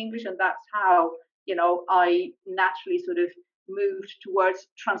writing in English, and that's how I naturally sort of moved towards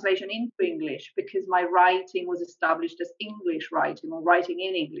translation into English, because my writing was established as English writing or writing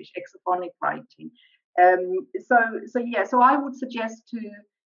in English, exophonic writing. So I would suggest to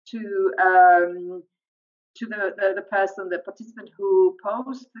the person, the participant who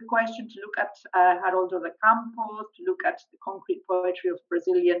posed the question, to look at Haroldo de Campos, to look at the concrete poetry of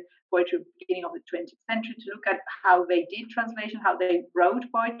Brazilian poetry of the beginning of the 20th century, to look at how they did translation, how they wrote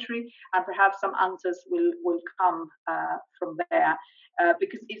poetry, and perhaps some answers will come from there,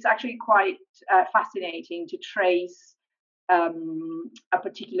 because it's actually quite fascinating to trace a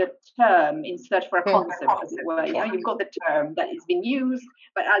particular term in search for a concept, as it were. You've got the term that is being used,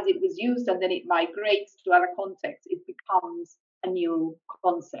 but as it was used and then it migrates to other contexts, it becomes a new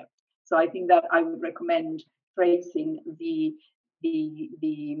concept. So I think that I would recommend tracing the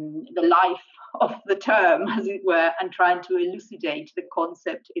life of the term, as it were, and trying to elucidate the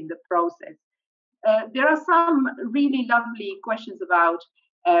concept in the process. There are some really lovely questions about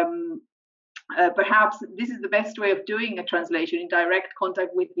perhaps this is the best way of doing a translation, in direct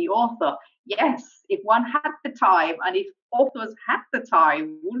contact with the author. Yes, if one had the time, and if authors had the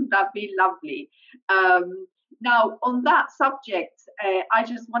time, wouldn't that be lovely? Now, on that subject, I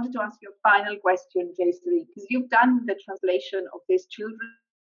just wanted to ask you a final question, Jayasree, because you've done the translation of this children's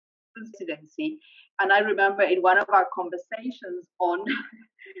residency, and I remember in one of our conversations on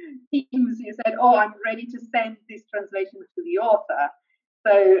Teams, you said, "Oh, I'm ready to send this translation to the author."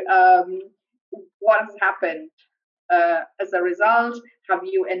 So, what has happened? as a result? Have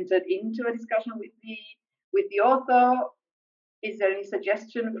you entered into a discussion with the author? Is there any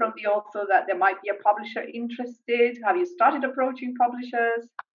suggestion from the author that there might be a publisher interested? Have you started approaching publishers?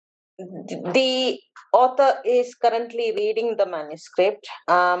 The author is currently reading the manuscript.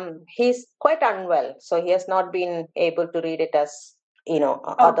 He's quite unwell, so he has not been able to read it as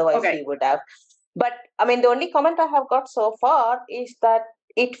otherwise he would have. But I mean, the only comment I have got so far is that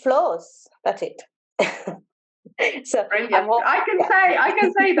it flows. That's it. So brilliant. I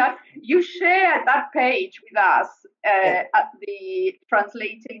can say that you shared that page with us at the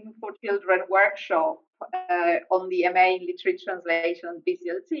Translating for Children workshop on the MA in Literary Translation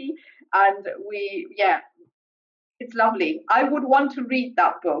BCLT, and it's lovely. I would want to read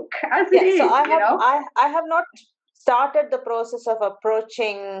that book as it is. So I have not started the process of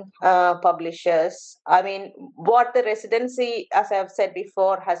approaching publishers. I mean, what the residency, as I've said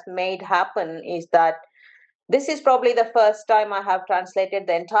before, has made happen is that this is probably the first time I have translated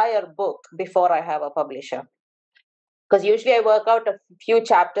the entire book before I have a publisher. Because usually I work out a few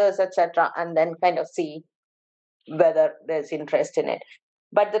chapters, etc., and then kind of see whether there's interest in it.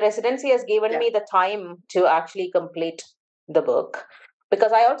 But the residency has given me the time to actually complete the book.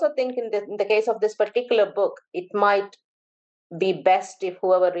 Because I also think in the case of this particular book, it might be best if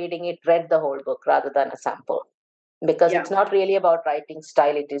whoever reading it read the whole book rather than a sample. Because it's not really about writing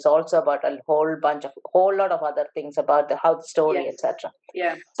style; it is also about a whole lot of other things about how the story, etc.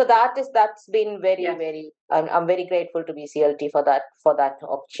 Yeah. So that's been very. I'm very grateful to BCLT for that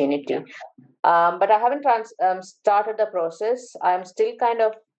opportunity. Yeah. But I haven't started the process. I'm still kind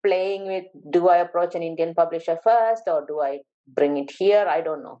of playing with: do I approach an Indian publisher first, or do I bring it here? I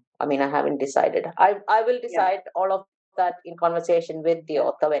don't know. I mean, I haven't decided. I will decide all of that in conversation with the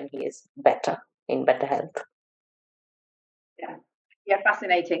author when he is in better health. Yeah,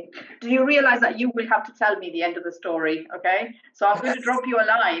 fascinating. Do you realize that you will have to tell me the end of the story? Okay, so I'm going to drop you a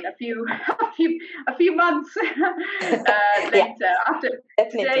line a few months later. After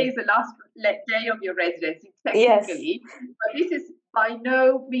today is the last day of your residency, technically, but this is by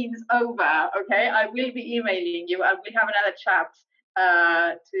no means over. Okay, I will be emailing you, and we'll have another chat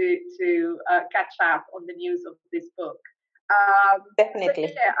to catch up on the news of this book. Definitely.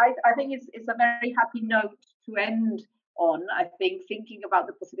 So I think it's a very happy note to end on. I think thinking about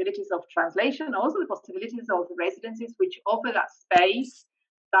the possibilities of translation, also the possibilities of residencies, which offer that space,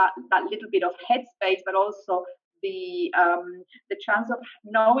 that little bit of headspace, but also the chance of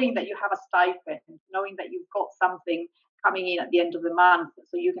knowing that you have a stipend, knowing that you've got something coming in at the end of the month,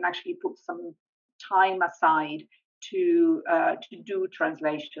 so you can actually put some time aside to do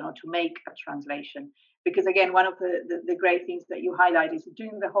translation or to make a translation. Because again, one of the great things that you highlight is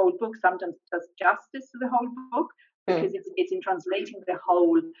doing the whole book sometimes does justice to the whole book, because it's in translating the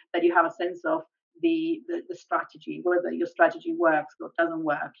whole that you have a sense of the strategy, whether your strategy works or doesn't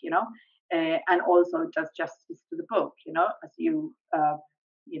work, and also it does justice to the book, as you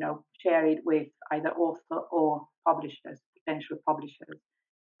share it with either author or publishers, potential publishers.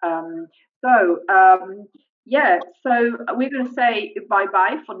 So we're going to say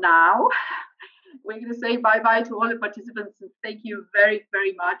bye-bye for now. We're going to say bye-bye to all the participants, and thank you very,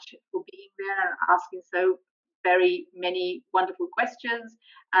 very much for being there and asking so very many wonderful questions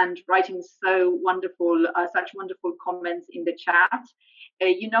and writing such wonderful comments in the chat.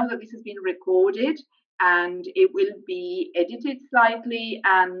 You know that this has been recorded and it will be edited slightly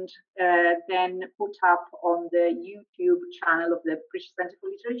and then put up on the YouTube channel of the British Centre for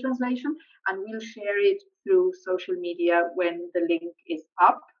Literary Translation, and we'll share it through social media when the link is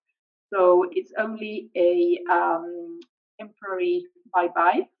up. So it's only a temporary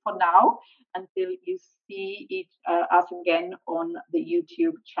bye-bye for now until you see us again on the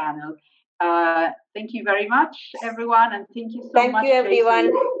YouTube channel. Thank you very much, everyone, and thank you so much. Thank you,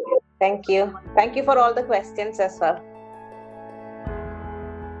 everyone. Thank you. Thank you for all the questions as well.